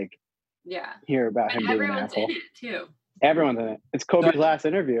we like Yeah, hear about him and being an everyone's asshole. in it too. Everyone's in it. It's Kobe's last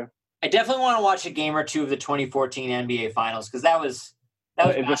interview. I definitely want to watch a game or two of the 2014 NBA Finals because that was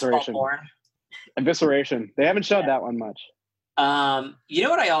basketball porn. Evisceration. They haven't showed that one much. You know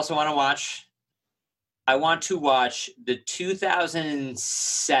what I also want to watch? I want to watch the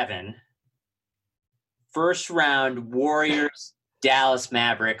 2007 first round Warriors Dallas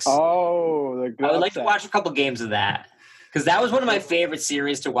Mavericks. Oh, I would like to watch a couple games of that because that was one of my favorite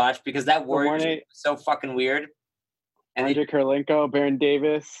series to watch because that Warriors was so fucking weird. And Andre Kirilenko, Baron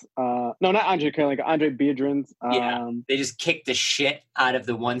Davis. No, not Andre Kirilenko. Andre Biedrins. They just kicked the shit out of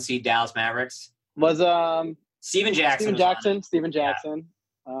the 1 seed Dallas Mavericks. Was Steven Jackson. Steven Jackson.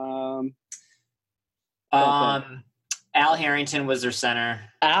 Yeah. Al Harrington was their center.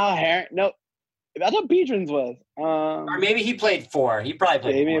 No, I thought Biedrins was. Or maybe he played 4. He probably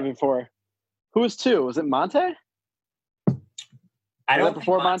played 4. Maybe 4. Who was 2? Was it Monte? I don't think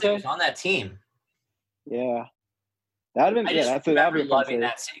Monte was on that team. Yeah. That'd have been. That'd be loving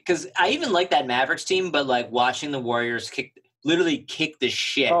that because I even like that Mavericks team, but like watching the Warriors literally kick the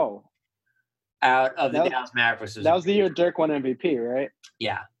shit out of the Dallas Mavericks. That was the year Dirk won MVP, right?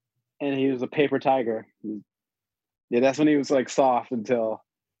 Yeah, and he was a paper tiger. Yeah, that's when he was like soft until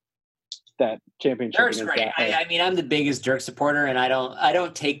that championship. Dirk's great. I mean, I'm the biggest Dirk supporter, and I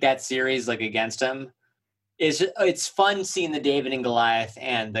don't take that series like against him. It's fun seeing the David and Goliath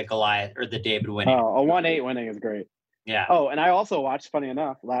and the Goliath or the David winning. Oh, a 1-8 winning is great. Yeah. Oh, and I also watched, funny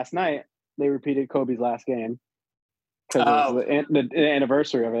enough, last night they repeated Kobe's last game because it was the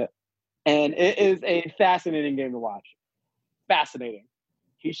anniversary of it. And it is a fascinating game to watch. Fascinating.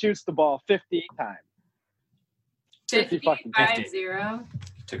 He shoots the ball 50 times. 50 fucking 5-0.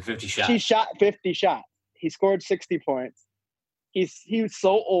 Took 50 shots. He shot 50 shots. He scored 60 points. He was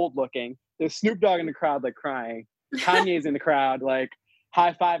so old looking. There's Snoop Dogg in the crowd like crying. Kanye's in the crowd like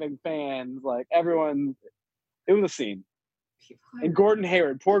high-fiving fans. Like everyone. It was a scene. And poor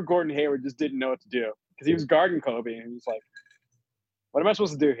Gordon Hayward just didn't know what to do because he was guarding Kobe and he was like, what am I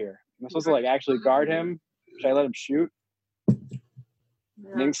supposed to do here? Am I supposed to like actually guard him? Should I let him shoot?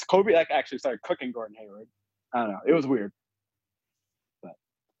 Yeah. And Kobe actually started cooking Gordon Hayward. I don't know. It was weird. But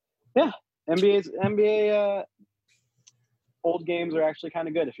yeah, NBA old games are actually kind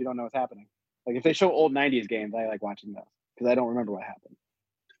of good if you don't know what's happening. Like if they show old 90s games, I like watching those because I don't remember what happened.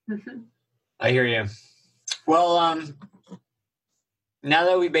 I hear you. Well, now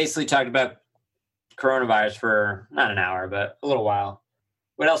that we basically talked about coronavirus for not an hour, but a little while,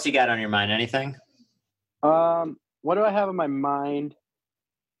 what else you got on your mind? Anything? What do I have on my mind?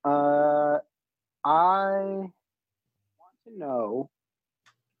 I want to know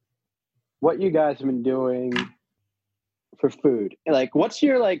what you guys have been doing for food. Like, what's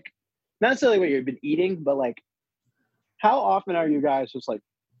your, like, not necessarily what you've been eating, but, like, how often are you guys just, like,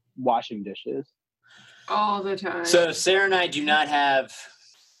 washing dishes? All the time. So Sarah and I do not have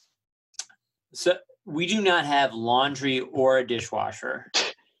laundry or a dishwasher.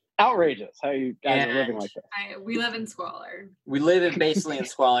 Outrageous how you guys are living like this. We live in squalor. We live basically in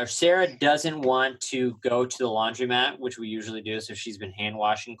squalor. Sarah doesn't want to go to the laundromat, which we usually do, so she's been hand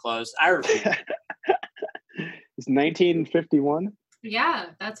washing clothes. I refuse. It's 1951. Yeah,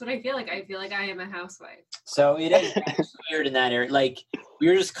 that's what I feel like. I feel like I am a housewife. So it is weird in that area. Like,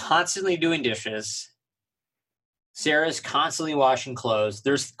 we're just constantly doing dishes. Sarah's constantly washing clothes.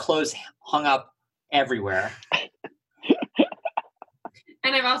 There's clothes hung up everywhere.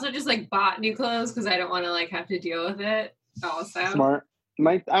 And I've also just like bought new clothes because I don't want to like have to deal with it. Also smart.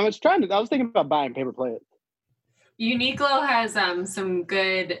 I was thinking about buying paper plates. Uniqlo has some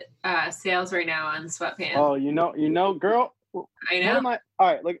good sales right now on sweatpants. Oh, you know, girl. I know. All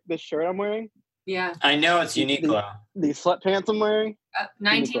right, look, this shirt I'm wearing. Yeah. I know it's Uniqlo. These sweatpants I'm wearing.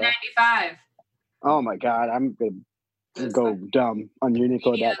 1995. Oh my God, I'm gonna go dumb on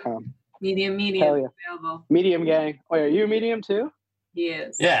Uniqlo.com. Medium. Hell yeah. Available. Medium gang. Oh, are you a medium too? He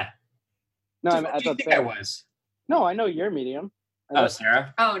is. Yeah. No, I thought I was. No, I know you're medium.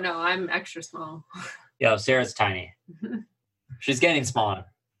 Sarah? Oh no, I'm extra small. Yo, Sarah's tiny. She's getting smaller.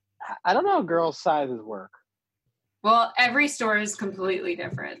 I don't know how girls' sizes work. Well, every store is completely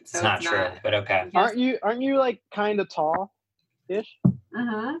different. So it's not true, but okay. Aren't you like kind of tall-ish?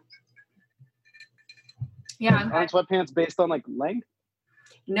 Uh-huh. Yeah. Aren't sweatpants based on like length?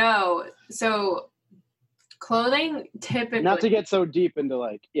 No. So clothing typically, not to get so deep into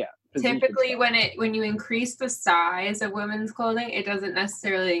like, yeah. Typically when you increase the size of women's clothing, it doesn't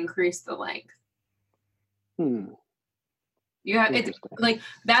necessarily increase the length. You have it's like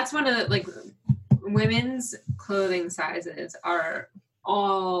that's one of the like women's clothing sizes are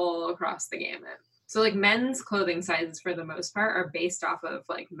all across the gamut. So like men's clothing sizes for the most part are based off of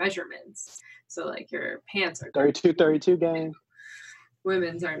like measurements. So like your pants are 32 gang.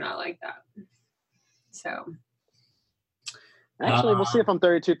 Women's are not like that. So actually, we'll see if I'm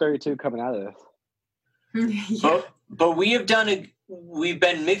 32 coming out of this. Yeah. But we've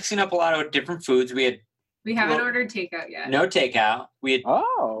been mixing up a lot of different foods. We haven't ordered takeout yet. No takeout. We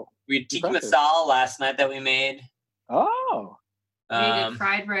had tiki masala last night that we made. Oh. We did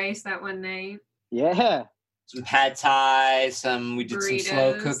fried rice that one night. Yeah. Some pad thai. We did burritos. Some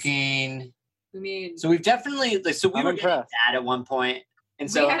slow cooking. So we've definitely we were getting that at one point. And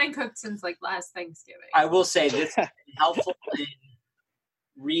so we hadn't cooked since like last Thanksgiving. I will say this has been helpful in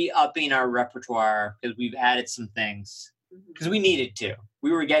re-upping our repertoire because we've added some things because we needed to.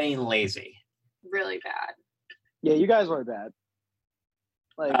 We were getting lazy. Really bad. Yeah, you guys were bad.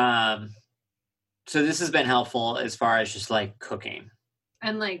 So this has been helpful as far as just like cooking.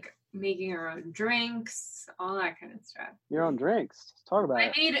 And like making our own drinks, all that kind of stuff. Your own drinks. Talk about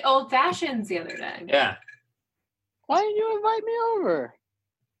it. I made old fashions the other day. Yeah. Why didn't you invite me over?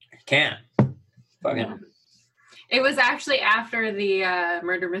 Can't. Fucking. It was actually after the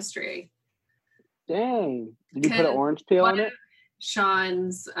murder mystery. Dang. Did you put an orange peel on it?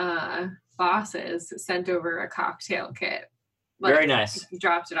 Sean's bosses sent over a cocktail kit. Very nice. He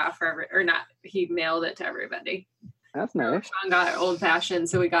dropped it off for he mailed it to everybody. That's nice. Sean got old fashioned,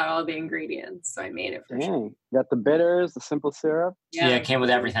 so we got all the ingredients. So I made it for Sean. Got the bitters, the simple syrup. Yeah, it came with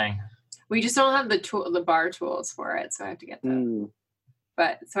everything. We just don't have the bar tools for it, so I have to get them.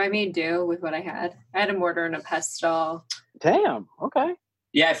 But so I made do with what I had. I had a mortar and a pestle. Damn. Okay.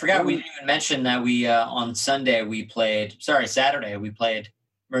 Yeah, I forgot we didn't even mention that we on Saturday we played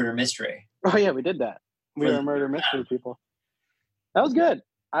Murder Mystery. Oh yeah, we did that. We were Murder Mystery people. That was good.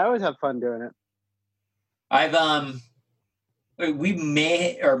 I always have fun doing it. We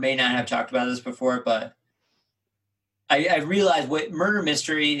may or may not have talked about this before, but I realized what Murder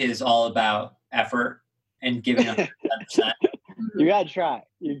Mystery is all about effort and giving 100%. You gotta try.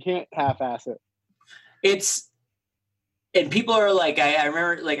 You can't half-ass it. And people are like, I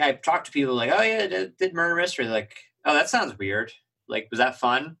remember, like, I've talked to people like, oh yeah, did Murder Mystery. They're like, oh, that sounds weird. Like, was that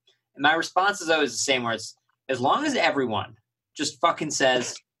fun? And my response is always the same, where it's, as long as everyone just fucking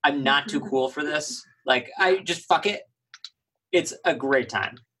says, I'm not too cool for this. Like, I just fuck it. It's a great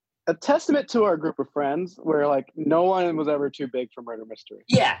time. A testament to our group of friends where, like, no one was ever too big for Murder Mystery.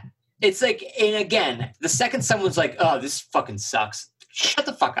 Yeah. It's like, and again, the second someone's like, oh, this fucking sucks, shut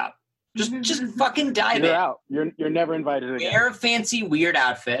the fuck up. Just fucking dive in. You're out. You're never invited again. Wear a fancy, weird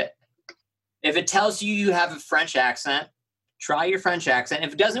outfit. If it tells you have a French accent, try your French accent.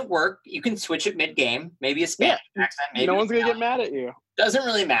 If it doesn't work, you can switch it mid-game. Maybe a Spanish accent. Maybe no one's going to get mad at you. Doesn't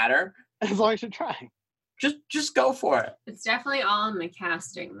really matter. As long as you're trying. Just go for it. It's definitely all in the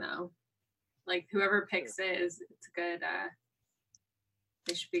casting, though. Like, whoever picks it's good.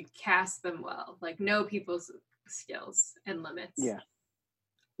 They should cast them well. Like, know people's skills and limits. Yeah.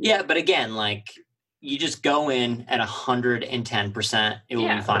 Yeah, but again, like, you just go in at 110%. It will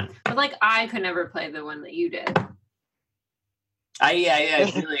be fun. But, like, I could never play the one that you did. I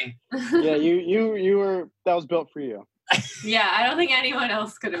really... Yeah, you were... That was built for you. Yeah, I don't think anyone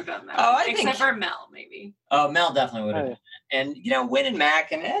else could have done that. Except for Mel, maybe. Oh, Mel definitely would have done it. And, Win and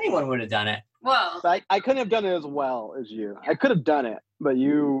Mac and anyone would have done it. Well... I couldn't have done it as well as you. I could have done it, but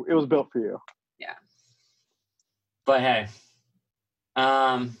it was built for you. Yeah. But, hey...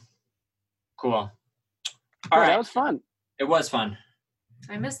 Cool. All right. That was fun. It was fun.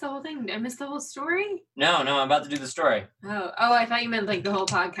 I missed the whole thing. I missed the whole story? No, I'm about to do the story. Oh, I thought you meant like the whole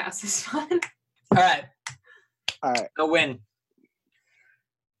podcast is fun. All right. Go Win.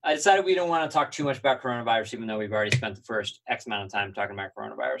 I decided we don't want to talk too much about coronavirus, even though we've already spent the first X amount of time talking about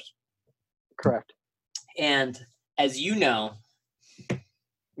coronavirus. Correct. And as you know,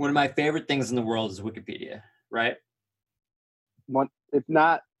 one of my favorite things in the world is Wikipedia, right? If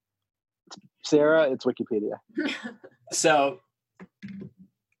not Sarah, it's Wikipedia. So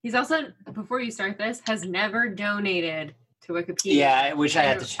he's also, before you start this, has never donated to Wikipedia. Yeah, I wish I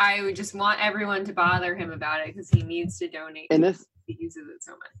had to. I would just want everyone to bother him about it because he needs to donate. And he uses it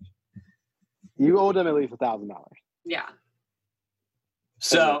so much. You owed him at least $1,000. Yeah.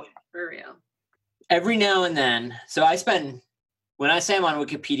 So for real. Every now and then, when I say I'm on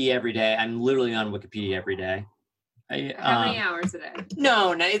Wikipedia every day, I'm literally on Wikipedia every day. How many hours a day?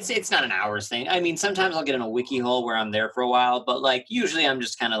 No, it's not an hours thing. I mean, sometimes I'll get in a wiki hole where I'm there for a while, but like usually I'm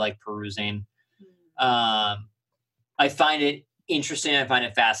just kind of like perusing. I find it interesting. I find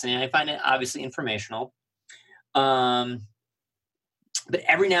it fascinating. I find it obviously informational. But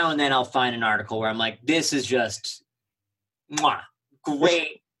every now and then I'll find an article where I'm like, this is just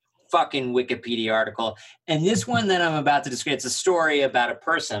great fucking Wikipedia article. And this one that I'm about to describe, it's a story about a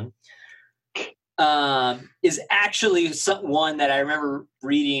person, is actually one that I remember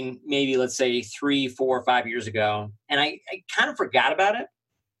reading maybe, let's say, 3, 4, 5 years ago. And I kind of forgot about it.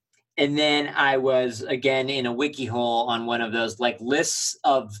 And then I was, again, in a wiki hole on one of those like lists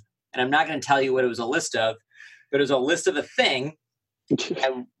of, and I'm not going to tell you what it was a list of, but it was a list of a thing.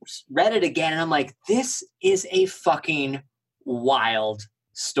 I read it again and I'm like, this is a fucking wild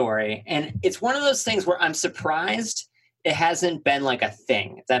story. And it's one of those things where I'm surprised it hasn't been like a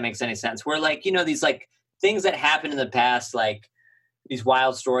thing, if that makes any sense. Where like, you know, these like things that happened in the past, like these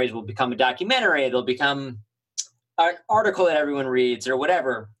wild stories will become a documentary, they'll become an article that everyone reads or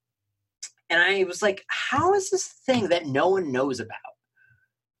whatever. And I was like, how is this thing that no one knows about?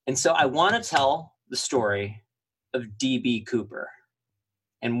 And so I want to tell the story of DB Cooper.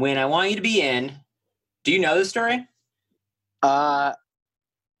 And when I want you to be in, do you know the story? I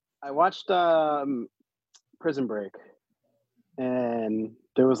watched Prison Break, and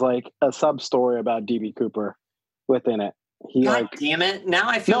there was like a sub story about DB Cooper within it. God damn it! Now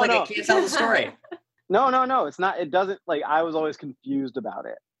I feel I can't tell the story. No, it's not. It doesn't. Like, I was always confused about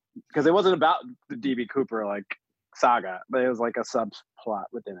it because it wasn't about the DB Cooper like saga, but it was like a subplot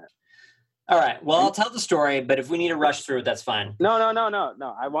within it. All right. Well, I'll tell the story, but if we need to rush through it, that's fine. No.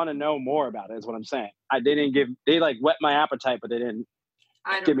 I want to know more about it, is what I'm saying. They like whet my appetite, but they didn't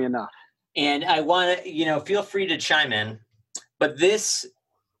give me enough. And I want to, feel free to chime in. But this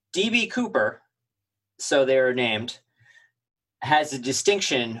DB Cooper, so they're named, has the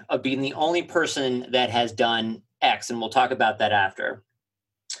distinction of being the only person that has done X, and we'll talk about that after.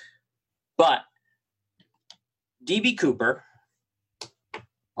 But DB Cooper,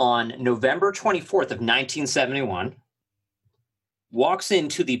 on November 24th of 1971, walks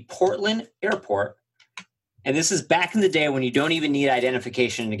into the Portland airport. And this is back in the day when you don't even need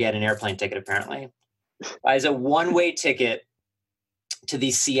identification to get an airplane ticket, apparently. Buys a one-way ticket to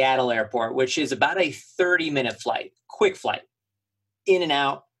the Seattle airport, which is about a 30-minute flight, quick flight. In and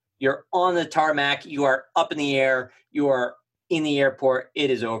out. You're on the tarmac. You are up in the air. You are in the airport.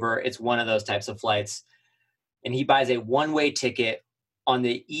 It is over. It's one of those types of flights. And he buys a one-way ticket on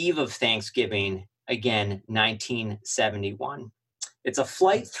the eve of Thanksgiving, again, 1971. It's a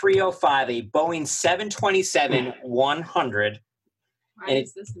Flight 305, a Boeing 727-100, and it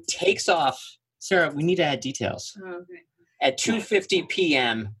takes off. Sarah, we need to add details. Oh, okay. At 2:50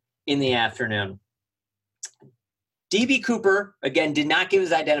 p.m. in the afternoon. DB Cooper, again, did not give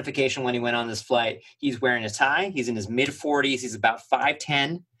his identification when he went on this flight. He's wearing a tie. He's in his mid-40s. He's about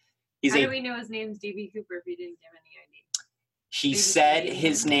 5'10". How do we know his name's DB Cooper if he didn't give any ID? He said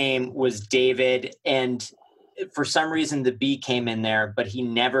his name was David, and for some reason the B came in there, but he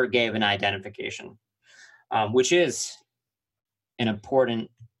never gave an identification, which is an important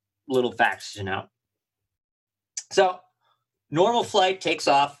little fact to know. So normal flight takes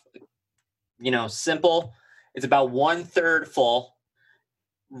off, simple. It's about 1/3 full.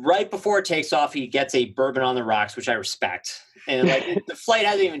 Right before it takes off, he gets a bourbon on the rocks, which I respect. And the flight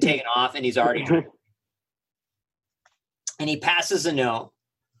hasn't even taken off, and he's already drunk. And he passes a note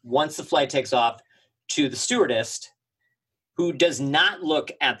once the flight takes off to the stewardess, who does not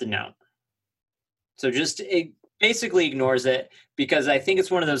look at the note. So it basically ignores it, because I think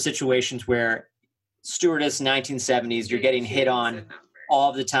it's one of those situations where stewardess 1970s, you're getting hit on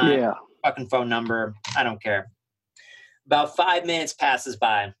all the time. Yeah. Fucking phone number. I don't care. About 5 minutes passes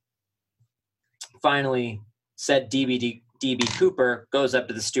by. Finally, said DB Cooper goes up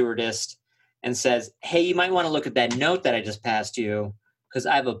to the stewardess and says, "Hey, you might want to look at that note that I just passed you, because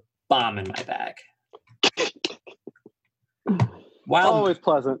I have a bomb in my bag." Always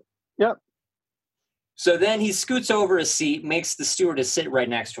pleasant. Yep. So then he scoots over a seat, makes the stewardess sit right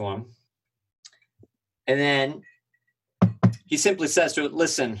next to him. And then he simply says to it,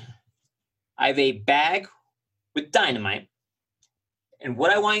 "Listen, I have a bag with dynamite. And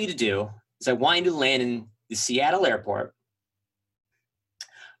what I want you to do is I want you to land in the Seattle airport.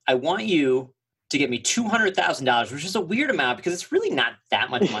 I want you to get me $200,000, which is a weird amount because it's really not that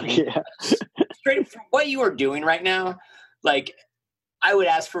much money." Yeah. Straight for what you are doing right now, like, I would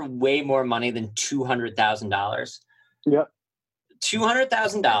ask for way more money than $200,000. Yep.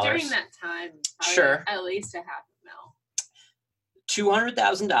 $200,000. During that time, sure, at least $500,000.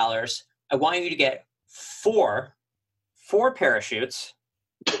 $200,000. I want you to get four parachutes,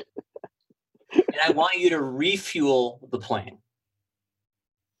 and I want you to refuel the plane.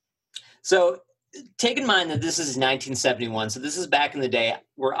 So take in mind that this is 1971, so this is back in the day.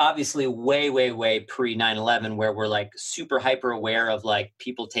 We're obviously way, way, way pre 9/11, where we're like super hyper aware of like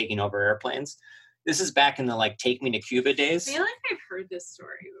people taking over airplanes. This is back in the like take me to Cuba days. I feel like I've heard this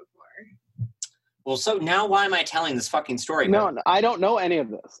story before. Well, so now why am I telling this fucking story? No, I don't know any of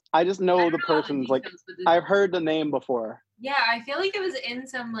this. I just know the person's like, I've heard the name before. Yeah, I feel like it was in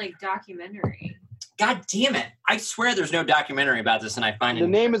some like documentary. God damn it. I swear there's no documentary about this, and I find the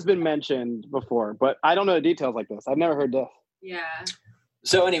name has been mentioned before, but I don't know the details like this. I've never heard this. Yeah.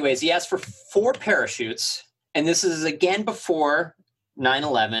 So anyways, he asked for 4 parachutes, and this is again before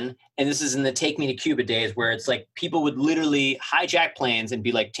 9/11, and this is in the Take Me to Cuba days, where it's like people would literally hijack planes and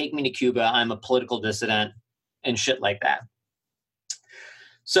be like, take me to Cuba, I'm a political dissident, and shit like that.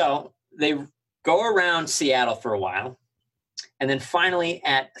 So they go around Seattle for a while, and then finally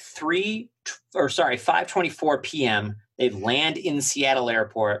at 5:24 p.m., they land in Seattle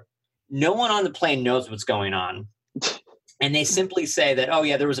airport. No one on the plane knows what's going on. And they simply say that, oh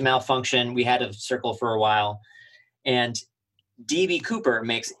yeah, there was a malfunction. We had to circle for a while. And D.B. Cooper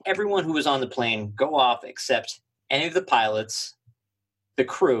makes everyone who was on the plane go off except any of the pilots, the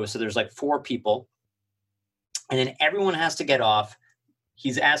crew. So there's like 4 people. And then everyone has to get off.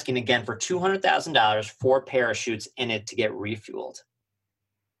 He's asking again for $200,000 for parachutes in it to get refueled.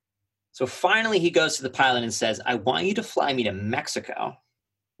 So finally he goes to the pilot and says, I want you to fly me to Mexico.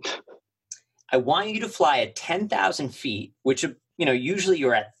 I want you to fly at 10,000 feet, which, you know, usually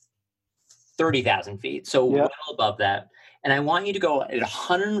you're at 30,000 feet. So well above that. And I want you to go at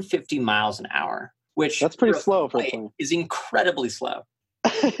 150 miles an hour, which that's pretty slow for a plane. Is incredibly slow.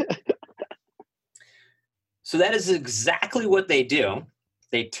 So that is exactly what they do.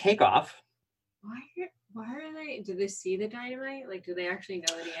 They take off. Why are they? Did they see the dynamite? Like, do they actually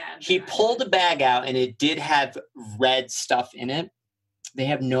know that he had? He pulled a bag out, and it did have red stuff in it. They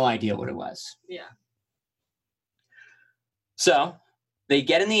have no idea what it was. Yeah. So they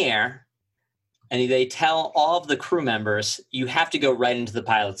get in the air, and they tell all of the crew members, you have to go right into the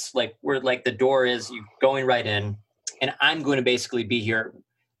pilots. Like, where like the door is, you're going right in, and I'm going to basically be here.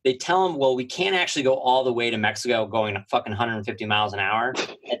 They tell them, well, we can't actually go all the way to Mexico going fucking 150 miles an hour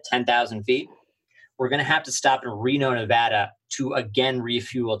at 10,000 feet. We're going to have to stop in Reno, Nevada to again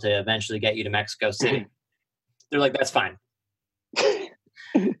refuel to eventually get you to Mexico City. They're like, that's fine.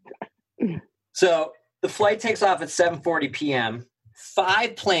 So the flight takes off at 7:40 p.m.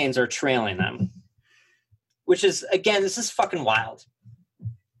 5 planes are trailing them, which is, again, this is fucking wild.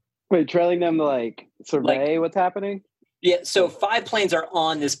 Wait, trailing them to like survey what's happening? Yeah, so 5 planes are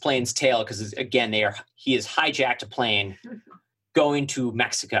on this plane's tail because, again, he has hijacked a plane going to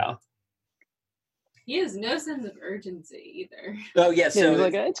Mexico. He has no sense of urgency either. Oh yeah, so he's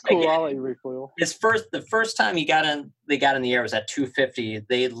like, it's cool. I'll let you refuel. The first time they got in the air was at 2:50.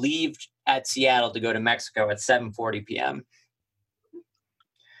 They leave at Seattle to go to Mexico at 7:40 p.m.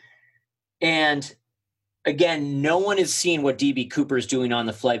 And again, no one is seeing what DB Cooper is doing on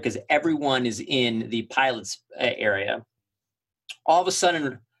the flight because everyone is in the pilot's area. All of a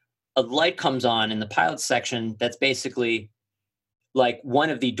sudden, a light comes on in the pilot's section that's basically like one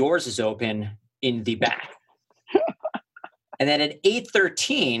of the doors is open in the back. And then at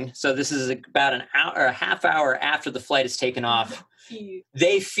 8:13, so this is about an hour or a half hour after the flight is taken off,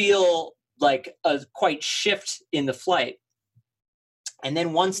 they feel like a quite shift in the flight. And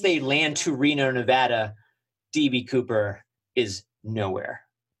then once they land to Reno, Nevada, DB Cooper is nowhere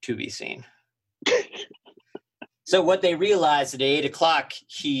to be seen. So what they realized at 8 o'clock,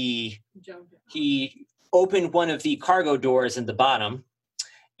 he opened one of the cargo doors in the bottom,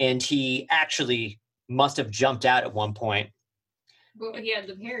 and he actually must have jumped out at one point. But he had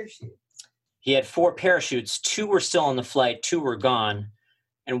the parachute. He had 4 parachutes. 2 were still on the flight. 2 were gone.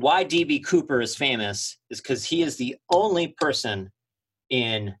 And why DB Cooper is famous is because he is the only person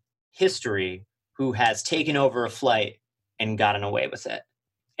in history who has taken over a flight and gotten away with it.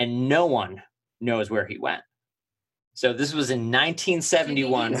 And no one knows where he went. So this was in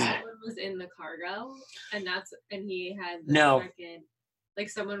 1971. Someone was in the cargo, and he had second, like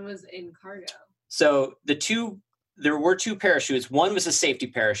someone was in cargo. So there were 2 parachutes. One was a safety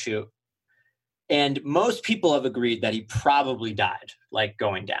parachute, and most people have agreed that he probably died, like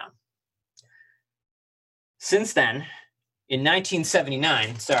going down. Since then, in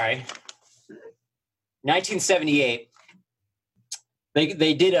 1978,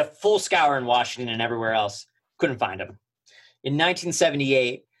 they did a full scour in Washington and everywhere else. Couldn't find him. In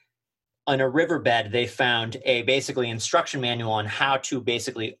 1978, on a riverbed, they found a basically instruction manual on how to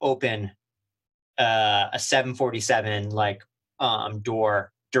basically open a 747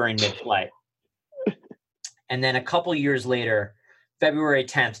 door during mid-flight. And then a couple years later, February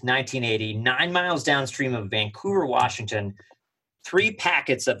 10th, 1980, 9 miles downstream of Vancouver, Washington, 3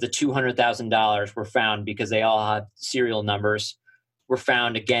 packets of the $200,000 were found because they all had serial numbers, were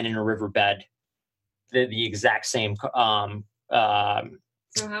found again in a riverbed. The exact same. So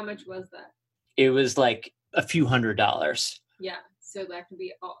how much was that? It was like a few $100s. Yeah. So that could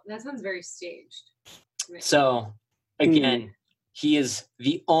be all. That sounds very staged. So again, he is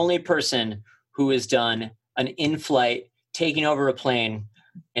the only person who has done an in-flight taking over a plane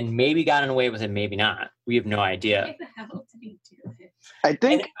and maybe gotten away with it, maybe not. We have no idea. What the hell did he do? I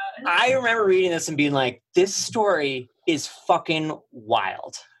think I remember reading this and being like, this story is fucking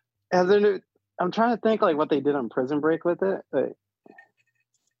wild. I'm trying to think like what they did on Prison Break with it.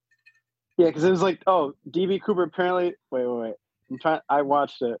 Yeah, because it was like, oh, DB Cooper apparently. Wait. I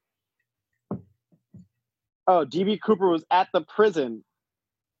watched it. Oh, DB Cooper was at the prison.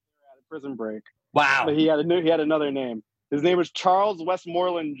 At a Prison Break. Wow. But he had another name. His name was Charles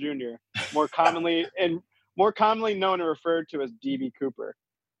Westmoreland Jr., more commonly known and referred to as DB Cooper.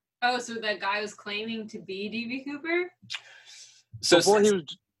 Oh, so that guy was claiming to be DB Cooper? So I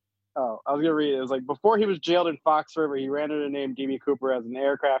was gonna read it. It was like before he was jailed in Fox River, he ran under the name DB Cooper as an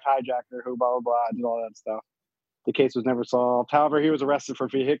aircraft hijacker who blah blah blah did all that stuff. The case was never solved. However, he was arrested for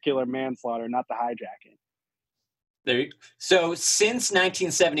vehicular manslaughter, not the hijacking. So since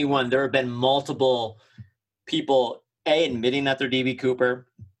 1971, there have been multiple people admitting that they're DB Cooper,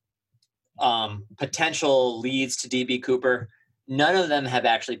 potential leads to DB Cooper. None of them have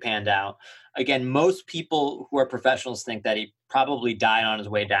actually panned out. Again, most people who are professionals think that he probably died on his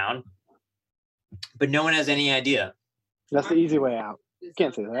way down, but no one has any idea. That's the easy way out.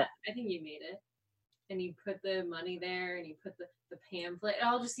 Can't say that. I think you made it. And you put the money there and you put the pamphlet. It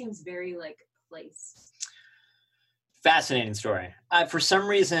all just seems very like placed. Fascinating story. For some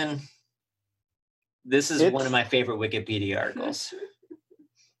reason, this is one of my favorite Wikipedia articles.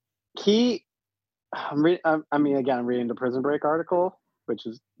 I'm reading the Prison Break article, which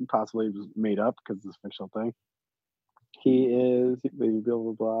is possibly was made up because it's a fictional thing. He is blah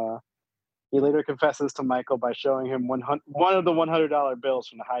blah blah. He later confesses to Michael by showing him one of the $100 bills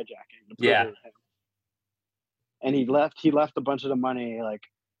from the hijacking. Yeah. Him. And he left a bunch of the money like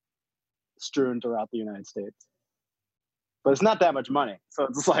strewn throughout the United States. But it's not that much money. So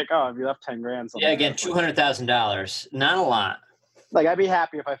it's just like, oh, if you left 10 grand. Yeah, again, $200,000. Not a lot. Like, I'd be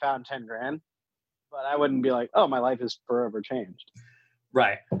happy if I found 10 grand, but I wouldn't be like, oh, my life is forever changed.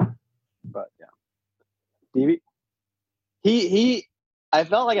 Right. But yeah. I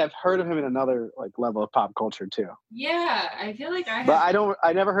felt like I've heard of him in another like level of pop culture too. Yeah, I feel like I have. But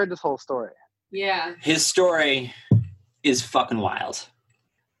I never heard this whole story. Yeah. His story is fucking wild.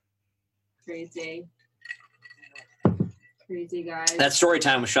 Crazy guys. That story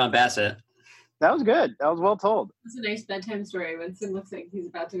time with Sean Bassett. That was good. That was well told. It's a nice bedtime story. Winston looks like he's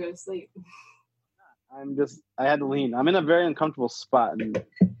about to go to sleep. I had to lean. I'm in a very uncomfortable spot in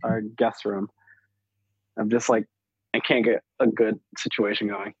our guest room. I'm just like, I can't get a good situation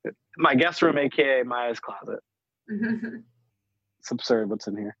going. My guest room, AKA Maya's closet. It's absurd what's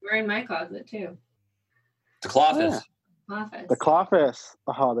in here. We're in my closet too. The Cloffice. Cloffice. The Cloffice.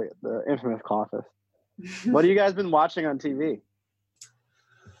 Oh, the infamous Cloffice. What have you guys been watching on TV?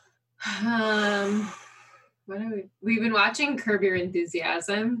 We've been watching Curb Your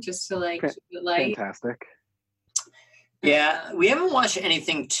Enthusiasm just to like keep it light. Fantastic. Yeah, we haven't watched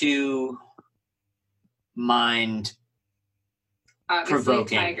anything too mind Obviously,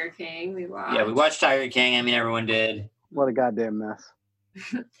 provoking. Tiger King. We watched. Yeah, we watched Tiger King. I mean, everyone did. What a goddamn mess.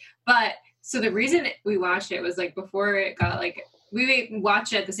 But so the reason we watched it was like before it got like we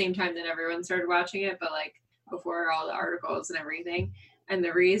watched it at the same time that everyone started watching it, but like before all the articles and everything. And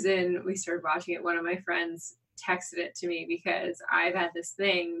the reason we started watching it, one of my friends texted it to me because I've had this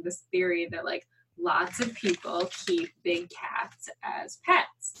theory that like lots of people keep big cats as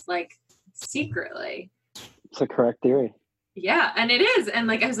pets, like secretly. It's a correct theory. Yeah, and it is. And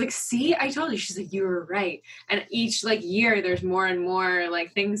like I was like, see, I told you. She's like, you were right. And each like year there's more and more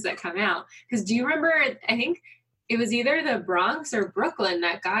like things that come out. Because do you remember, I think it was either the Bronx or Brooklyn,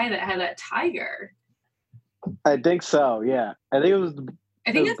 that guy that had that tiger. I think so, yeah. I think it was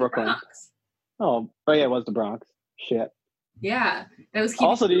Brooklyn. The Bronx. Oh yeah, it was the Bronx. Shit. Yeah. That was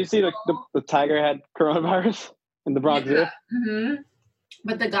also, did you see the tiger had coronavirus in the Bronx Zoo? Mm-hmm.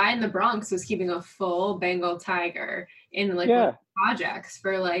 But the guy in the Bronx was keeping a full Bengal tiger in like projects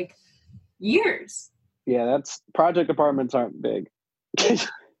for like years. Yeah, that's project apartments aren't big.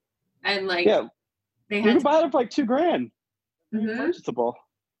 And like they had you could buy them for like $2,000. Mm-hmm. Purchasable.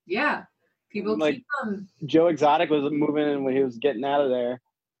 Yeah. People like keep them. Joe Exotic was moving in when he was getting out of there.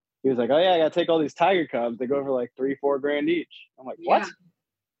 He was like, "Oh yeah, I gotta take all these tiger cubs. They go for like $3-4 each." I'm like, "What?" Yeah.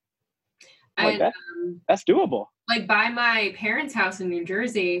 I'm like, And that's doable. like by my parents' house in New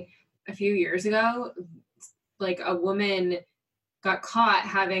Jersey a few years ago, like a woman got caught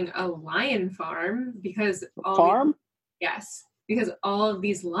having a lion farm because yes, because all of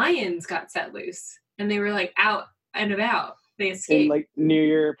these lions got set loose and they were like out and about. They escaped. In like near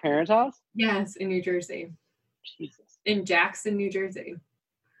your parents' house? Yes, in New Jersey. Jesus. In Jackson, New Jersey.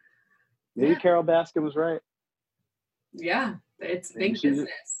 Maybe Carol Baskin was right. Yeah, it's big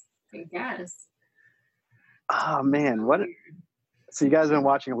business. I guess. Oh man, what? So you guys have been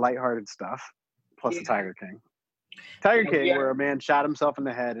watching lighthearted stuff, plus the Tiger King. Tiger King, where a man shot himself in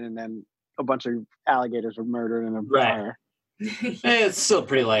the head and then a bunch of alligators were murdered in a fire. It's still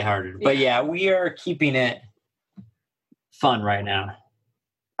pretty lighthearted, but yeah, we are keeping it fun right now.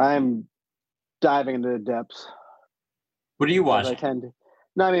 I'm diving into the depths. What are you watching? I tend to.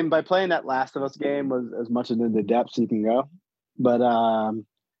 No, I mean by playing that Last of Us game was as much into the depths you can go. But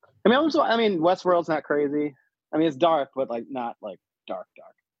Westworld's not crazy. I mean, it's dark, but like not like dark.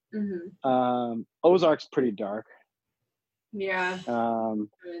 Mm-hmm. Ozark's pretty dark. Yeah. I'm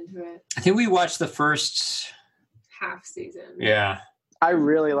into it. I think we watched the first half season. Yeah. I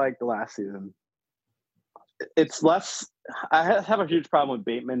really like the last season. It's less. I have a huge problem with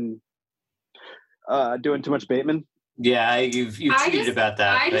Bateman doing too much Bateman. Yeah, you've tweeted about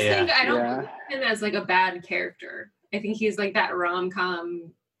that. I just think I don't look at him as like a bad character. I think he's like that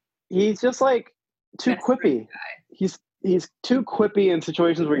rom-com. He's just like too quippy. He's too quippy in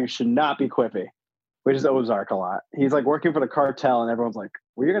situations where you should not be quippy, which is Ozark a lot. He's like working for the cartel, and everyone's like,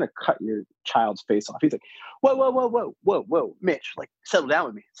 "Well, you're gonna cut your child's face off." He's like, "Whoa, Mitch, like settle down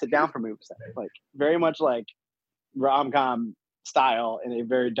with me. Sit down for me." Like very much like rom-com style in a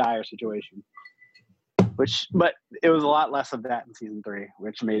very dire situation. But it was a lot less of that in season 3,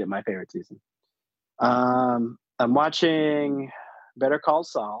 which made it my favorite season. I'm watching Better Call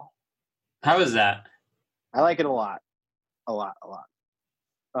Saul. How is that? I like it a lot.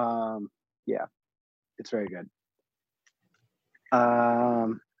 Yeah, it's very good. I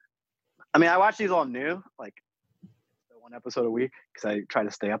mean, I watch these all new, like one episode a week because I try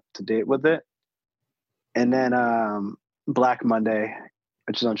to stay up to date with it. And then Black Monday,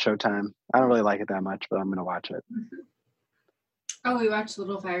 which is on Showtime. I don't really like it that much, but I'm gonna watch it. Oh, we watched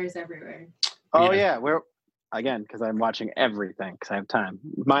Little Fires Everywhere. Oh yeah, we're again because I'm watching everything because I have time.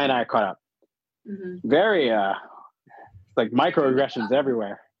 Maya and I are caught up. Mm-hmm. Very like microaggressions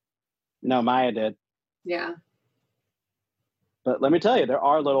everywhere. No, Maya did. Yeah. But let me tell you, there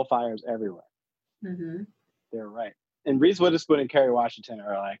are little fires everywhere. Mm-hmm. They're right. And Reese Witherspoon and Kerry Washington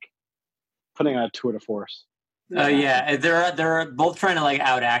are like putting on a tour de force. Yeah, they're both trying to like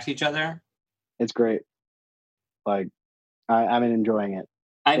outact each other. It's great. Like I'm enjoying it.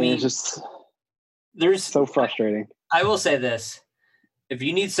 I mean, it's just there's so frustrating. I will say this: if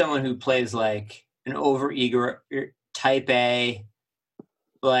you need someone who plays like an overeager type A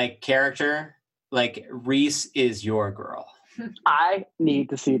like character, like Reese is your girl. I need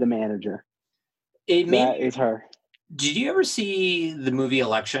to see The Manager. That is her. Did you ever see the movie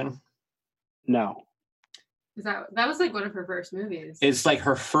Election? No. That was like one of her first movies. It's like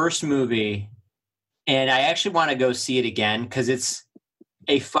her first movie, and I actually want to go see it again because it's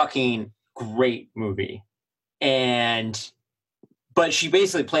a fucking great movie. But she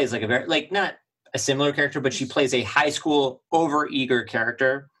basically plays like a very like not a similar character, but she plays a high school overeager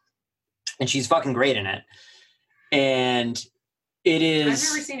character, and she's fucking great in it. And it is. I've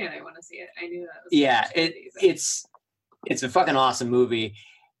never seen it. I want to see it. I knew that. It's a fucking awesome movie.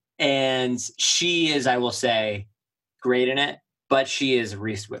 And she is, I will say, great in it, but she is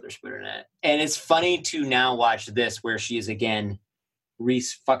Reese Witherspoon in it. And it's funny to now watch this where she is again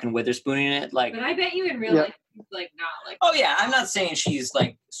Reese fucking Witherspoon in it. Like, but I bet you in real life, like not like. Oh yeah, I'm not saying she's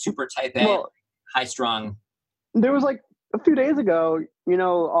like super type A, high strung. There was like a few days ago,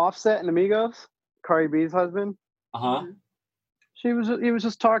 Offset and Amigos, Cardi B's husband. Uh-huh. He was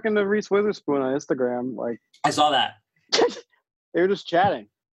just talking to Reese Witherspoon on Instagram. Like I saw that. They were just chatting.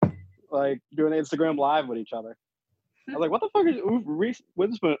 Like doing Instagram live with each other. I was like, what the fuck is Reese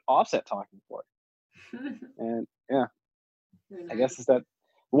Witherspoon and Offset talking for? And yeah, I guess it's that.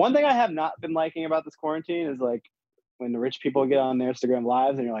 One thing I have not been liking about this quarantine is like when the rich people get on their Instagram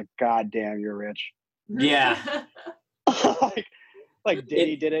lives and you're like, God damn, you're rich. Yeah. like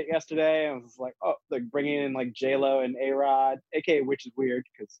Diddy did it yesterday. And I was like, oh, like bringing in like J-Lo and A-Rod, aka which is weird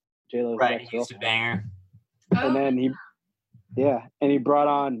because J-Lo's right, he's a banger. And then he brought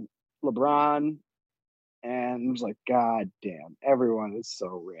on LeBron, and it was like, God damn, everyone is so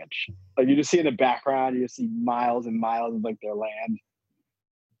rich. Like you just see in the background, you just see miles and miles of like their land.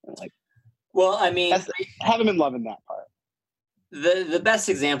 Like, Well, I mean, haven't been loving that part. the best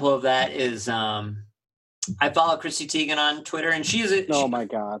example of that is I follow Chrissy Teigen on Twitter, and she's my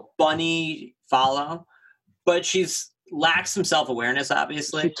God, funny follow, but she's lacks some self-awareness,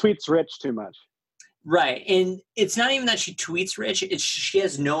 obviously. She tweets Rich too much. Right. And it's not even that she tweets Rich, it's she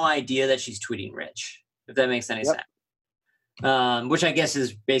has no idea that she's tweeting Rich, if that makes any sense. Which I guess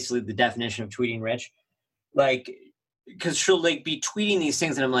is basically the definition of tweeting Rich. Like, because she'll like be tweeting these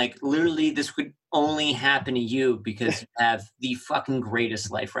things, and I'm like, literally, this could only happen to you because you have the fucking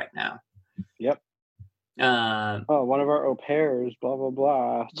greatest life right now. Yep. One of our au pairs, blah blah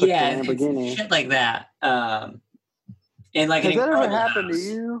blah. Yeah, it's shit like that. And like, has that ever happened to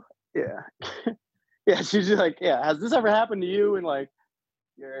you? Yeah. Yeah, she's just like, yeah. Has this ever happened to you? And like,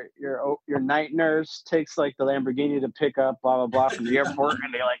 your night nurse takes like the Lamborghini to pick up blah blah blah from the airport,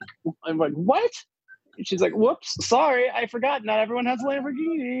 and I'm like, what? And she's like, whoops, sorry, I forgot. Not everyone has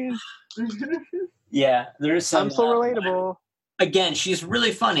Lamborghinis. Yeah, there's some. I'm so relatable. Again, she's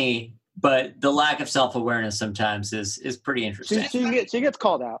really funny, but the lack of self-awareness sometimes is pretty interesting. She gets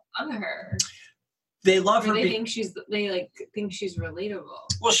called out. Love her. They love her. They think she's relatable.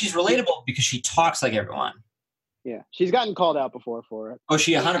 Well, she's relatable because she talks like everyone. Yeah, she's gotten called out before for it. Oh,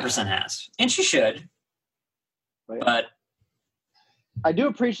 she 100% has, and she should. But I do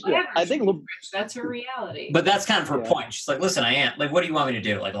appreciate. Yeah, I think that's her reality. But that's kind of her point. She's like, "Listen, I am like, what do you want me to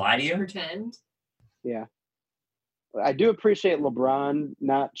do? Like, lie to you? Pretend?" Yeah, I do appreciate LeBron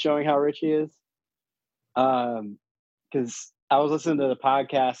not showing how rich he is, because I was listening to the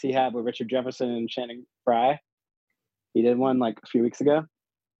podcast he had with Richard Jefferson and Channing Frye. He did one like a few weeks ago,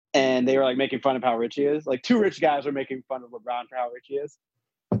 and they were like making fun of how rich he is. Like two rich guys were making fun of LeBron for how rich he is.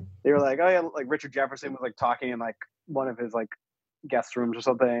 They were like, "Oh yeah," like Richard Jefferson was like talking in like one of his like guest rooms or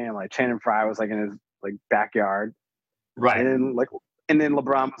something, and like Channing Frye was like in his like backyard, right? And then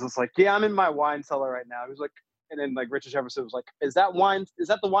LeBron was just like, "Yeah, I'm in my wine cellar right now." He was like, and then like Richard Jefferson was like, "Is that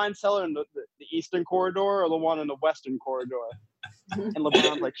the wine cellar in the eastern corridor or the one in the western corridor?" And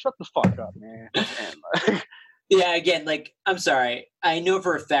LeBron's like, "Shut the fuck up, man." And, yeah, again, like, I'm sorry, I know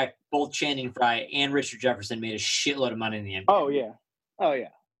for a fact both Channing Frye and Richard Jefferson made a shitload of money in the NBA. Oh yeah,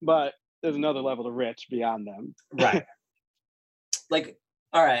 but there's another level of rich beyond them, right? Like,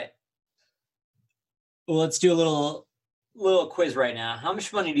 all right, well, let's do a little quiz right now. How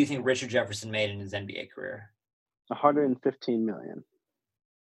much money do you think Richard Jefferson made in his NBA career? $115 million.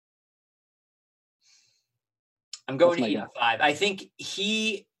 I'm going to 85. I think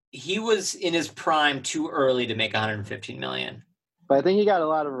he was in his prime too early to make $115 million. But I think he got a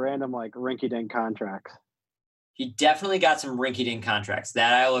lot of random like rinky-dink contracts. He definitely got some rinky-dink contracts.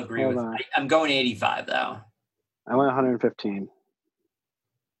 That I'll agree with. I'm going 85 though. I went 115.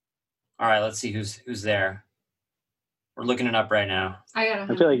 All right, let's see who's there. We're looking it up right now. I got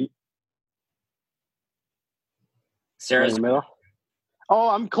I feel like Sarah's in the middle. Oh,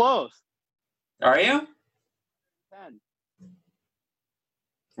 I'm close. Are you? 10.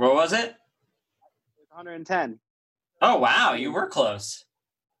 What was it? 110. Oh wow, you were close.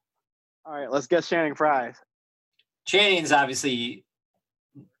 All right, let's guess Channing Frye. Channing's obviously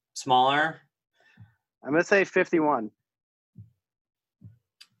smaller. I'm gonna say 51.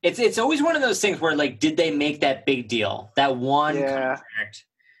 It's always one of those things where like, did they make that big deal? That one contract.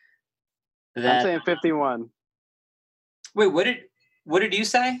 I'm saying 51. Wait, what did you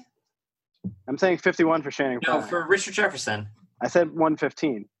say? I'm saying 51 for Channing Frye. No, for Richard Jefferson. I said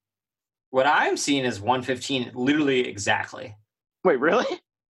 115. What I'm seeing is 115, literally exactly. Wait, really?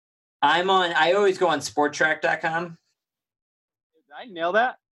 I always go on sporttrack.com. Did I nail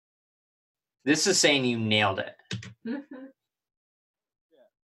that? This is saying you nailed it.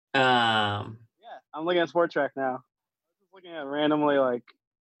 Yeah, I'm looking at SportTrack now. I'm just looking at randomly like.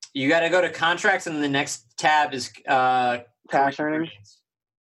 You got to go to contracts, and the next tab is cash earnings.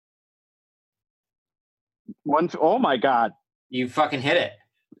 Oh my God! You fucking hit it.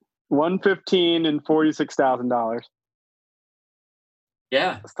 $115 and $46,000.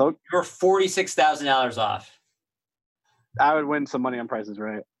 Yeah, you're $46,000 off. I would win some money on Prices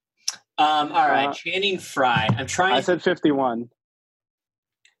Right. All right, Channing Frye. I said 51.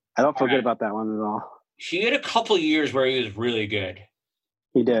 I don't feel good about that one at all. He had a couple years where he was really good.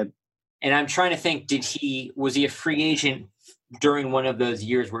 He did. And I'm trying to think, was he a free agent during one of those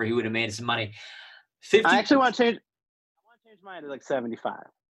years where he would have made some money? I actually want to change mine to like 75.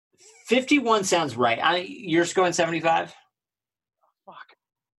 51 sounds right. You're just going 75? Oh, fuck.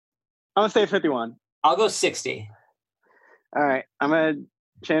 I'm going to say 51. I'll go 60. All right. I'm going to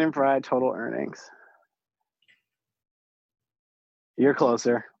Channing Frye total earnings. You're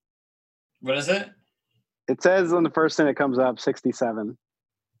closer. What is it? It says on the first thing it comes up, 67.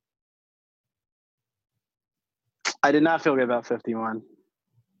 I did not feel good about 51.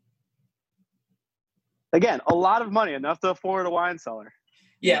 Again, a lot of money, enough to afford a wine cellar.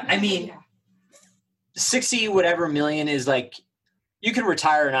 Yeah, I mean, 60 whatever million is like, you can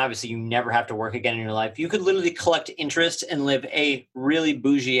retire and obviously you never have to work again in your life. You could literally collect interest and live a really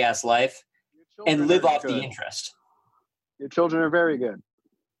bougie ass life and live off the interest. Your children are very good.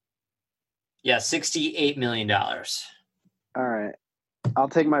 Yeah, $68 million. All right. I'll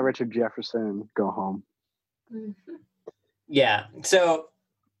take my Richard Jefferson and go home. Yeah. So,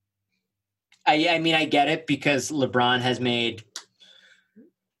 I mean, I get it because LeBron has made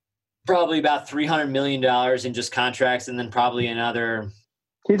probably about $300 million in just contracts and then probably another.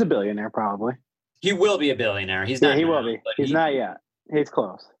 He's a billionaire, probably. He will be a billionaire. He's not. Yeah, he will be. He's not yet. He's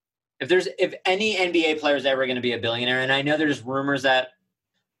close. If any NBA player is ever going to be a billionaire, and I know there's rumors that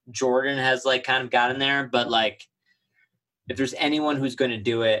Jordan has like kind of gotten there, but like if there's anyone who's going to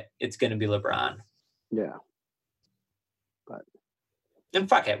do it, it's going to be LeBron. Yeah. But then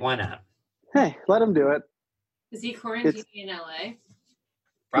fuck it, why not? Hey, let him do it. Is he quarantining in LA?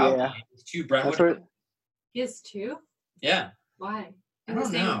 Probably. Yeah. It's 2 Brentwood. He has 2? Yeah. Why? I In the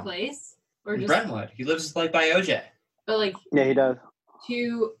don't same know. place? Or just Brentwood. He lives like by OJ. But like Yeah, he does.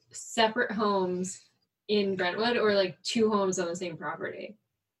 2 separate homes in Brentwood, or like 2 homes on the same property?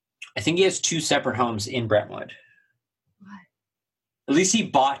 I think he has 2 separate homes in Brentwood. What? At least he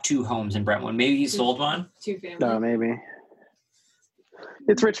bought 2 homes in Brentwood. Maybe he sold one. 2 families? No, maybe.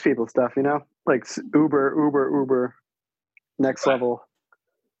 It's rich people stuff, you know? Like Uber, next level.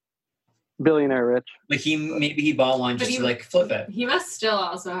 Billionaire rich. Like maybe he bought one just to like flip it. He must still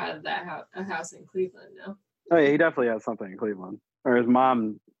also have a house in Cleveland, no? Oh yeah, he definitely has something in Cleveland. Or his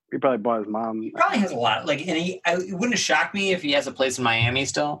mom. He probably bought his mom. He probably has a lot. Like, and it wouldn't have shocked me if he has a place in Miami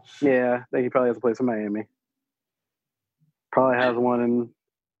still. Yeah, I think he probably has a place in Miami. Probably has one in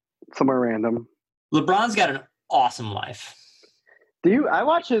somewhere random. LeBron's got an awesome life. I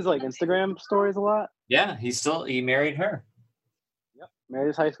watch his like Instagram stories a lot. Yeah, he married her. Yep. Married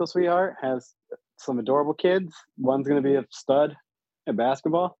his high school sweetheart, has some adorable kids. One's gonna be a stud at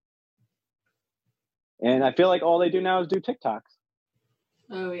basketball. And I feel like all they do now is do TikToks.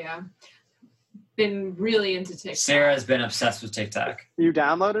 Oh yeah. Been really into TikTok. Sarah's been obsessed with TikTok. You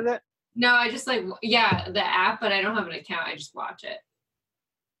downloaded it? No, I just like the app, but I don't have an account. I just watch it.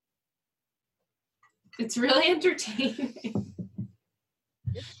 It's really entertaining.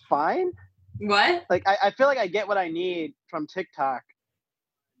 It's fine. What? Like I feel like I get what I need from TikTok.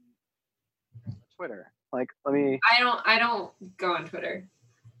 Twitter. Like I don't go on Twitter.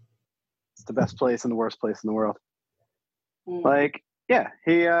 It's the best place and the worst place in the world. Like, yeah,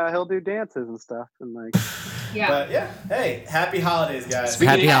 he'll do dances and stuff and like yeah. But yeah, hey, happy holidays, guys.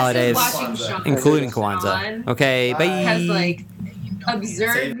 Happy holidays. Watching Sean, Including Kwanzaa. Okay, bye. Has like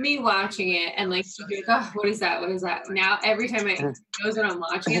observed me watching it and like she's like, oh, what is that? What is that? Now every time he knows when I'm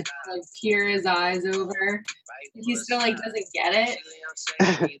watching it, like tear his eyes over. He still like doesn't get it.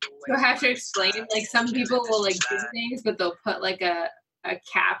 So I have to explain. Like some people will like do things, but they'll put like a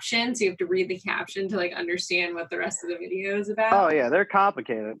caption, so you have to read the caption to like understand what the rest of the video is about. Oh yeah, they're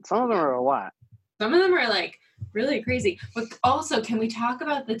complicated. Some of them are a lot. Some of them are like really crazy. But also, can we talk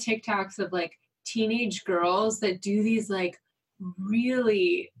about the TikToks of like teenage girls that do these like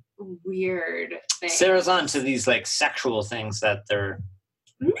really weird things? Sarah's on to these like sexual things that they're.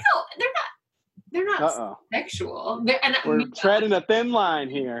 No, they're not sexual. We're treading a thin line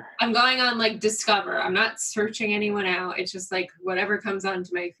here. I'm going on like Discover. I'm not searching anyone out. It's just like whatever comes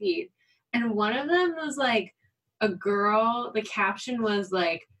onto my feed. And one of them was like a girl. The caption was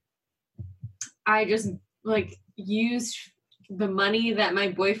like, I just like used the money that my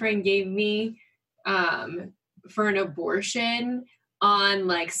boyfriend gave me for an abortion on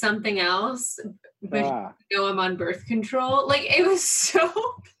like something else, but I'm on birth control. Like it was so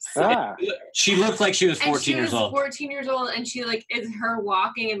She looked like she was 14 years old. 14 years old, and she like is her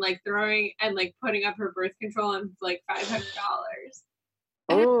walking and like throwing and like putting up her birth control and like $500.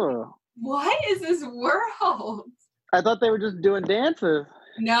 Oh, what is this world? I thought they were just doing dances.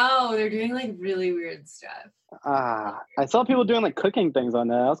 No, they're doing like really weird stuff. I saw people doing like cooking things on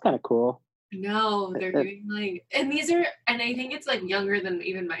that. That was kind of cool. No, they're doing like, and I think it's like younger than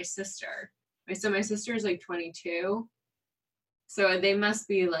even my sister. My sister is like 22. So they must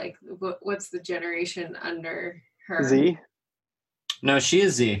be like, what's the generation under her? Z? No, she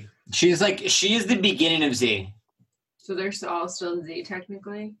is Z. She is the beginning of Z. So they're all still Z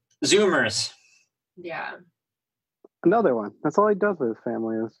technically? Zoomers. Yeah. Another one. That's all he does with his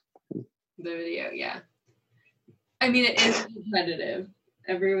family is the video, yeah. I mean, it is competitive.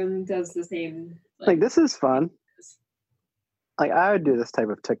 Everyone does the same. Like this is fun. Like I would do this type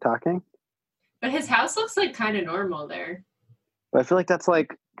of TikToking. But his house looks like kind of normal there. But I feel like that's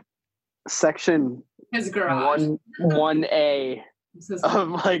like section His garage. 1A This is- of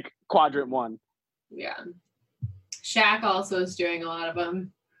like quadrant 1. yeah. Shaq also is doing a lot of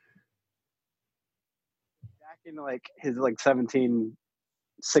them. Back in like his like 17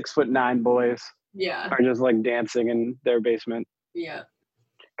 6'9" boys Yeah. are just like dancing in their basement. Yeah.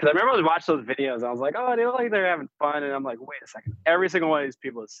 Because I remember I was watching those videos and I was like, oh, they look like they're having fun. And I'm like, wait a second. Every single one of these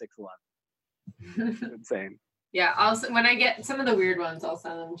people is 6'11". It's insane. Yeah. Also, when I get some of the weird ones, I'll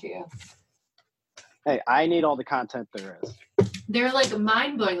send them to you. Hey, I need all the content there is. They're like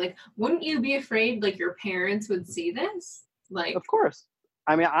mind blowing. Like, wouldn't you be afraid like your parents would see this? Like, Of course.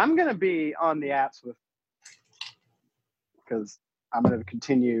 I mean, I'm going to be on the apps because I'm going to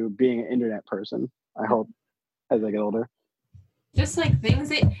continue being an internet person, I hope, as I get older. just like things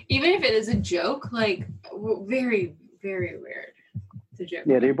that, even if it is a joke, like very, very weird. It's a joke.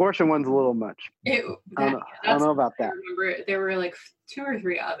 Yeah, the abortion one's a little much. I don't know about I that. remember there were like 2 or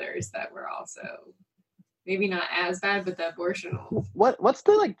 3 others that were also maybe not as bad, but the abortion one. What's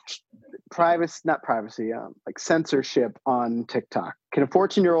the like not privacy, like censorship on TikTok? Can a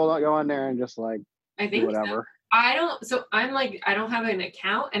 14-year-old go on there and just like I do think whatever? so I'm like, I don't have an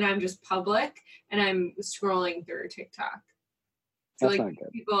account and I'm just public and I'm scrolling through TikTok. So That's like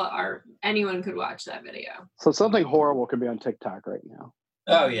not good. anyone could watch that video. So something horrible could be on TikTok right now.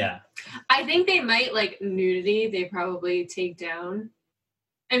 Oh yeah. I think they might like nudity, they probably take down.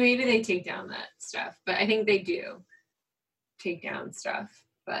 And maybe they take down that stuff, but I think they do take down stuff.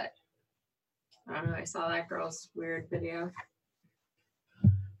 But I don't know, I saw that girl's weird video.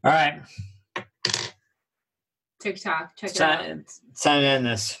 All right. TikTok, check it out. Sign in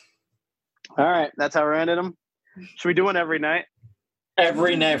this. All right, that's how we're ending them. Should we do one every night?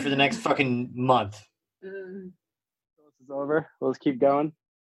 Every night for the next fucking month. Mm, This is over. Let's keep going.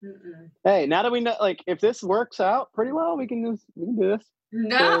 mm-mm. Hey, now that we know, like, if this works out pretty well, we can do this.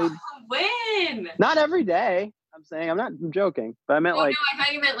 No, when? Not every day. I'm not joking, but I meant Oh, like. no, I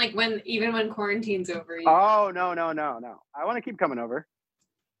thought you meant like even when quarantine's over. Oh no! I want to keep coming over.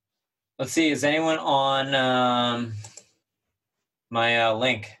 Let's see. Is anyone on my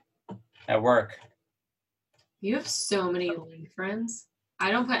link at work? You have so many link friends.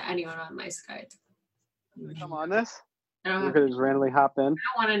 I don't put anyone on my Skype. Come on this. I don't You have, could just randomly hop in. I don't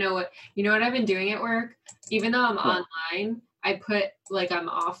want to know what I've been doing at work. Even though I'm online, I put like I'm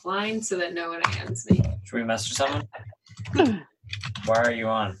offline so that no one adds me. Should we message someone? Why are you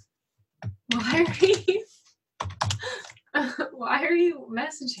on? Why are you? Why are you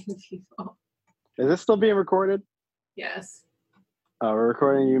messaging people? Is this still being recorded? Yes. We're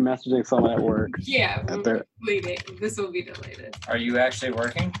recording you messaging someone at work. Yeah. At their- This will be deleted. Are you actually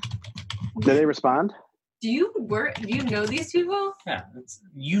working? Did they respond? Do you work? Do you know these people? Yeah.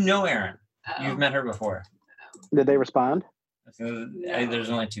 You know Erin. Oh. You've met her before. Did they respond? There's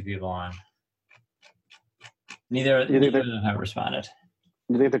only 2 people on. Neither of them have responded.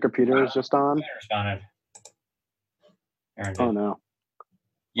 Do you think the computer is just on? Erin responded. Erin did. Oh no.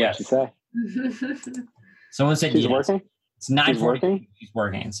 Yes. What'd she say? Someone said She's yes. working? It's 9:40. working? She's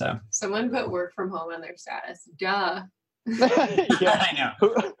working, so. Someone put work from home on their status. Duh. Yeah. I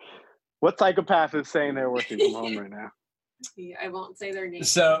know. What psychopath is saying they're working from home right now? Yeah, I won't say their name.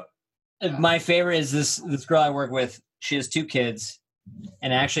 So my favorite is this girl I work with. She has 2 kids,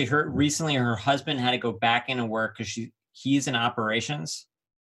 and actually recently her husband had to go back into work because he's in operations.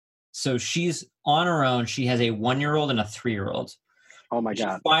 So she's on her own. She has a 1-year-old and a 3-year-old. Oh my She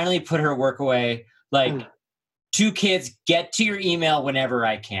God. finally put her work away. Like, 2 kids, get to your email whenever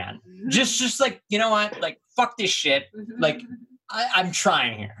I can. Just like, you know what? Like, fuck this shit. Like, I'm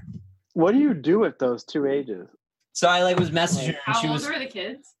trying here. What do you do at those 2 ages? So I like was messaging her, and How she old was. were the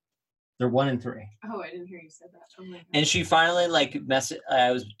kids? They're 1 and 3. Oh, I didn't hear you said that. Oh my God. And she finally like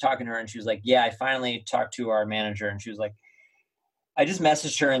I was talking to her and she was like, yeah, I finally talked to our manager, and she was like, I just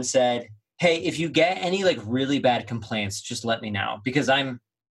messaged her and said, hey, if you get any like really bad complaints, just let me know, because I'm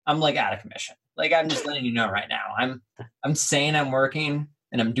like out of commission. Like, I'm just letting you know right now. I'm saying I'm working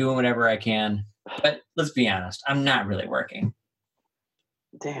and I'm doing whatever I can, but let's be honest, I'm not really working.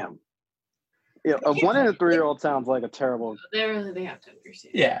 Damn. Yeah, a 1 and a 3-year-old sounds like a terrible. They have to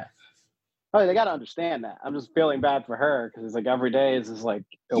understand. Yeah. Oh, they got to understand that. I'm just feeling bad for her because it's like every day is just like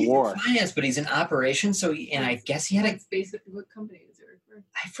a war. He's in finance, but he's in operations, so and I guess he had to. That's basically what company is it for?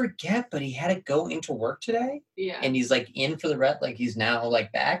 I forget, but he had to go into work today, Yeah. and he's like in for the rest. Like, he's now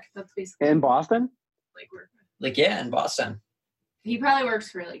like back. That's basically In Boston? like work. Like, yeah, in Boston. He probably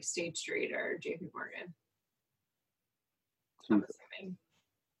works for like State Street or JP Morgan. I'm Jesus. assuming.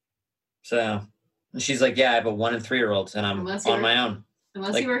 So and she's like, yeah, I have a 1 and 3-year-olds, and I'm Unless he on my own.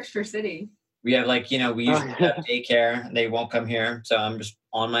 Unless Like- he works for City. We have we usually have daycare. They won't come here, so I'm just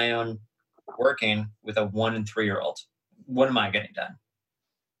on my own working with a 1 and 3-year-old. What am I getting done?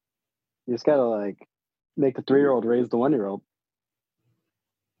 You just gotta make the 3-year-old raise the 1-year-old.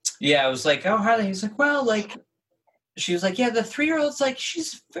 Yeah, I was like, oh, how are they? He's like, well, she was like, yeah, the 3-year-old's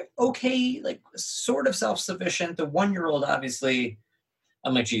she's okay, sort of self-sufficient. The 1-year-old, obviously,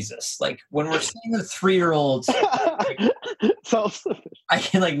 I'm like, Jesus. When we're seeing the 3-year-olds, Self-sufficient. I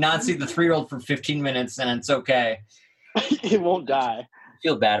can not see the 3-year-old for 15 minutes and it's okay. It won't die. I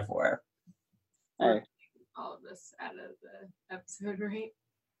feel bad for her. Hey. All of this out of the episode, right?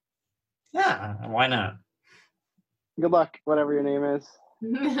 Yeah, why not? Good luck, whatever your name is.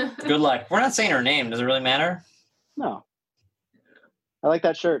 Good luck. We're not saying her name. Does it really matter? No. I like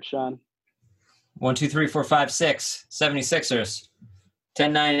that shirt, Sean. 1, 2, 3, 4, 5, 6. 76ers.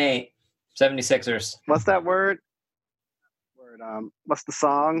 10, 9, and 8. 76ers. What's that word? What's the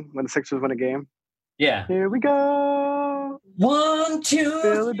song when the Sixers win a game? Yeah. Here we go. 1, 2, 3, 4,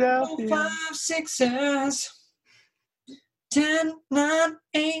 Philadelphia. 5, 6ers. 10, 9,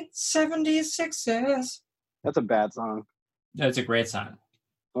 8, 76ers. That's a bad song. That's a great song.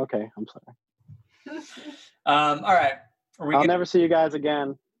 Okay, I'm sorry. All right. I'll never see you guys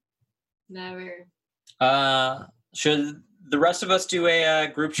again. Never. Should the rest of us do a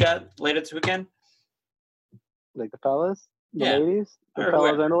group chat later this weekend? Like the fellas? The Yeah. ladies? The Or fellas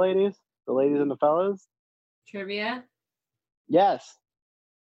whoever. and the ladies? The ladies and the fellas? Trivia? Yes.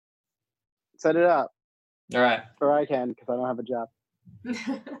 Set it up. All right. Or I can, because I don't have a job.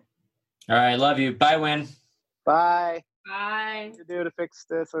 All right. Love you. Bye, Win. Bye. Bye. What to do to fix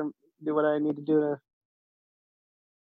this or do what I need to do to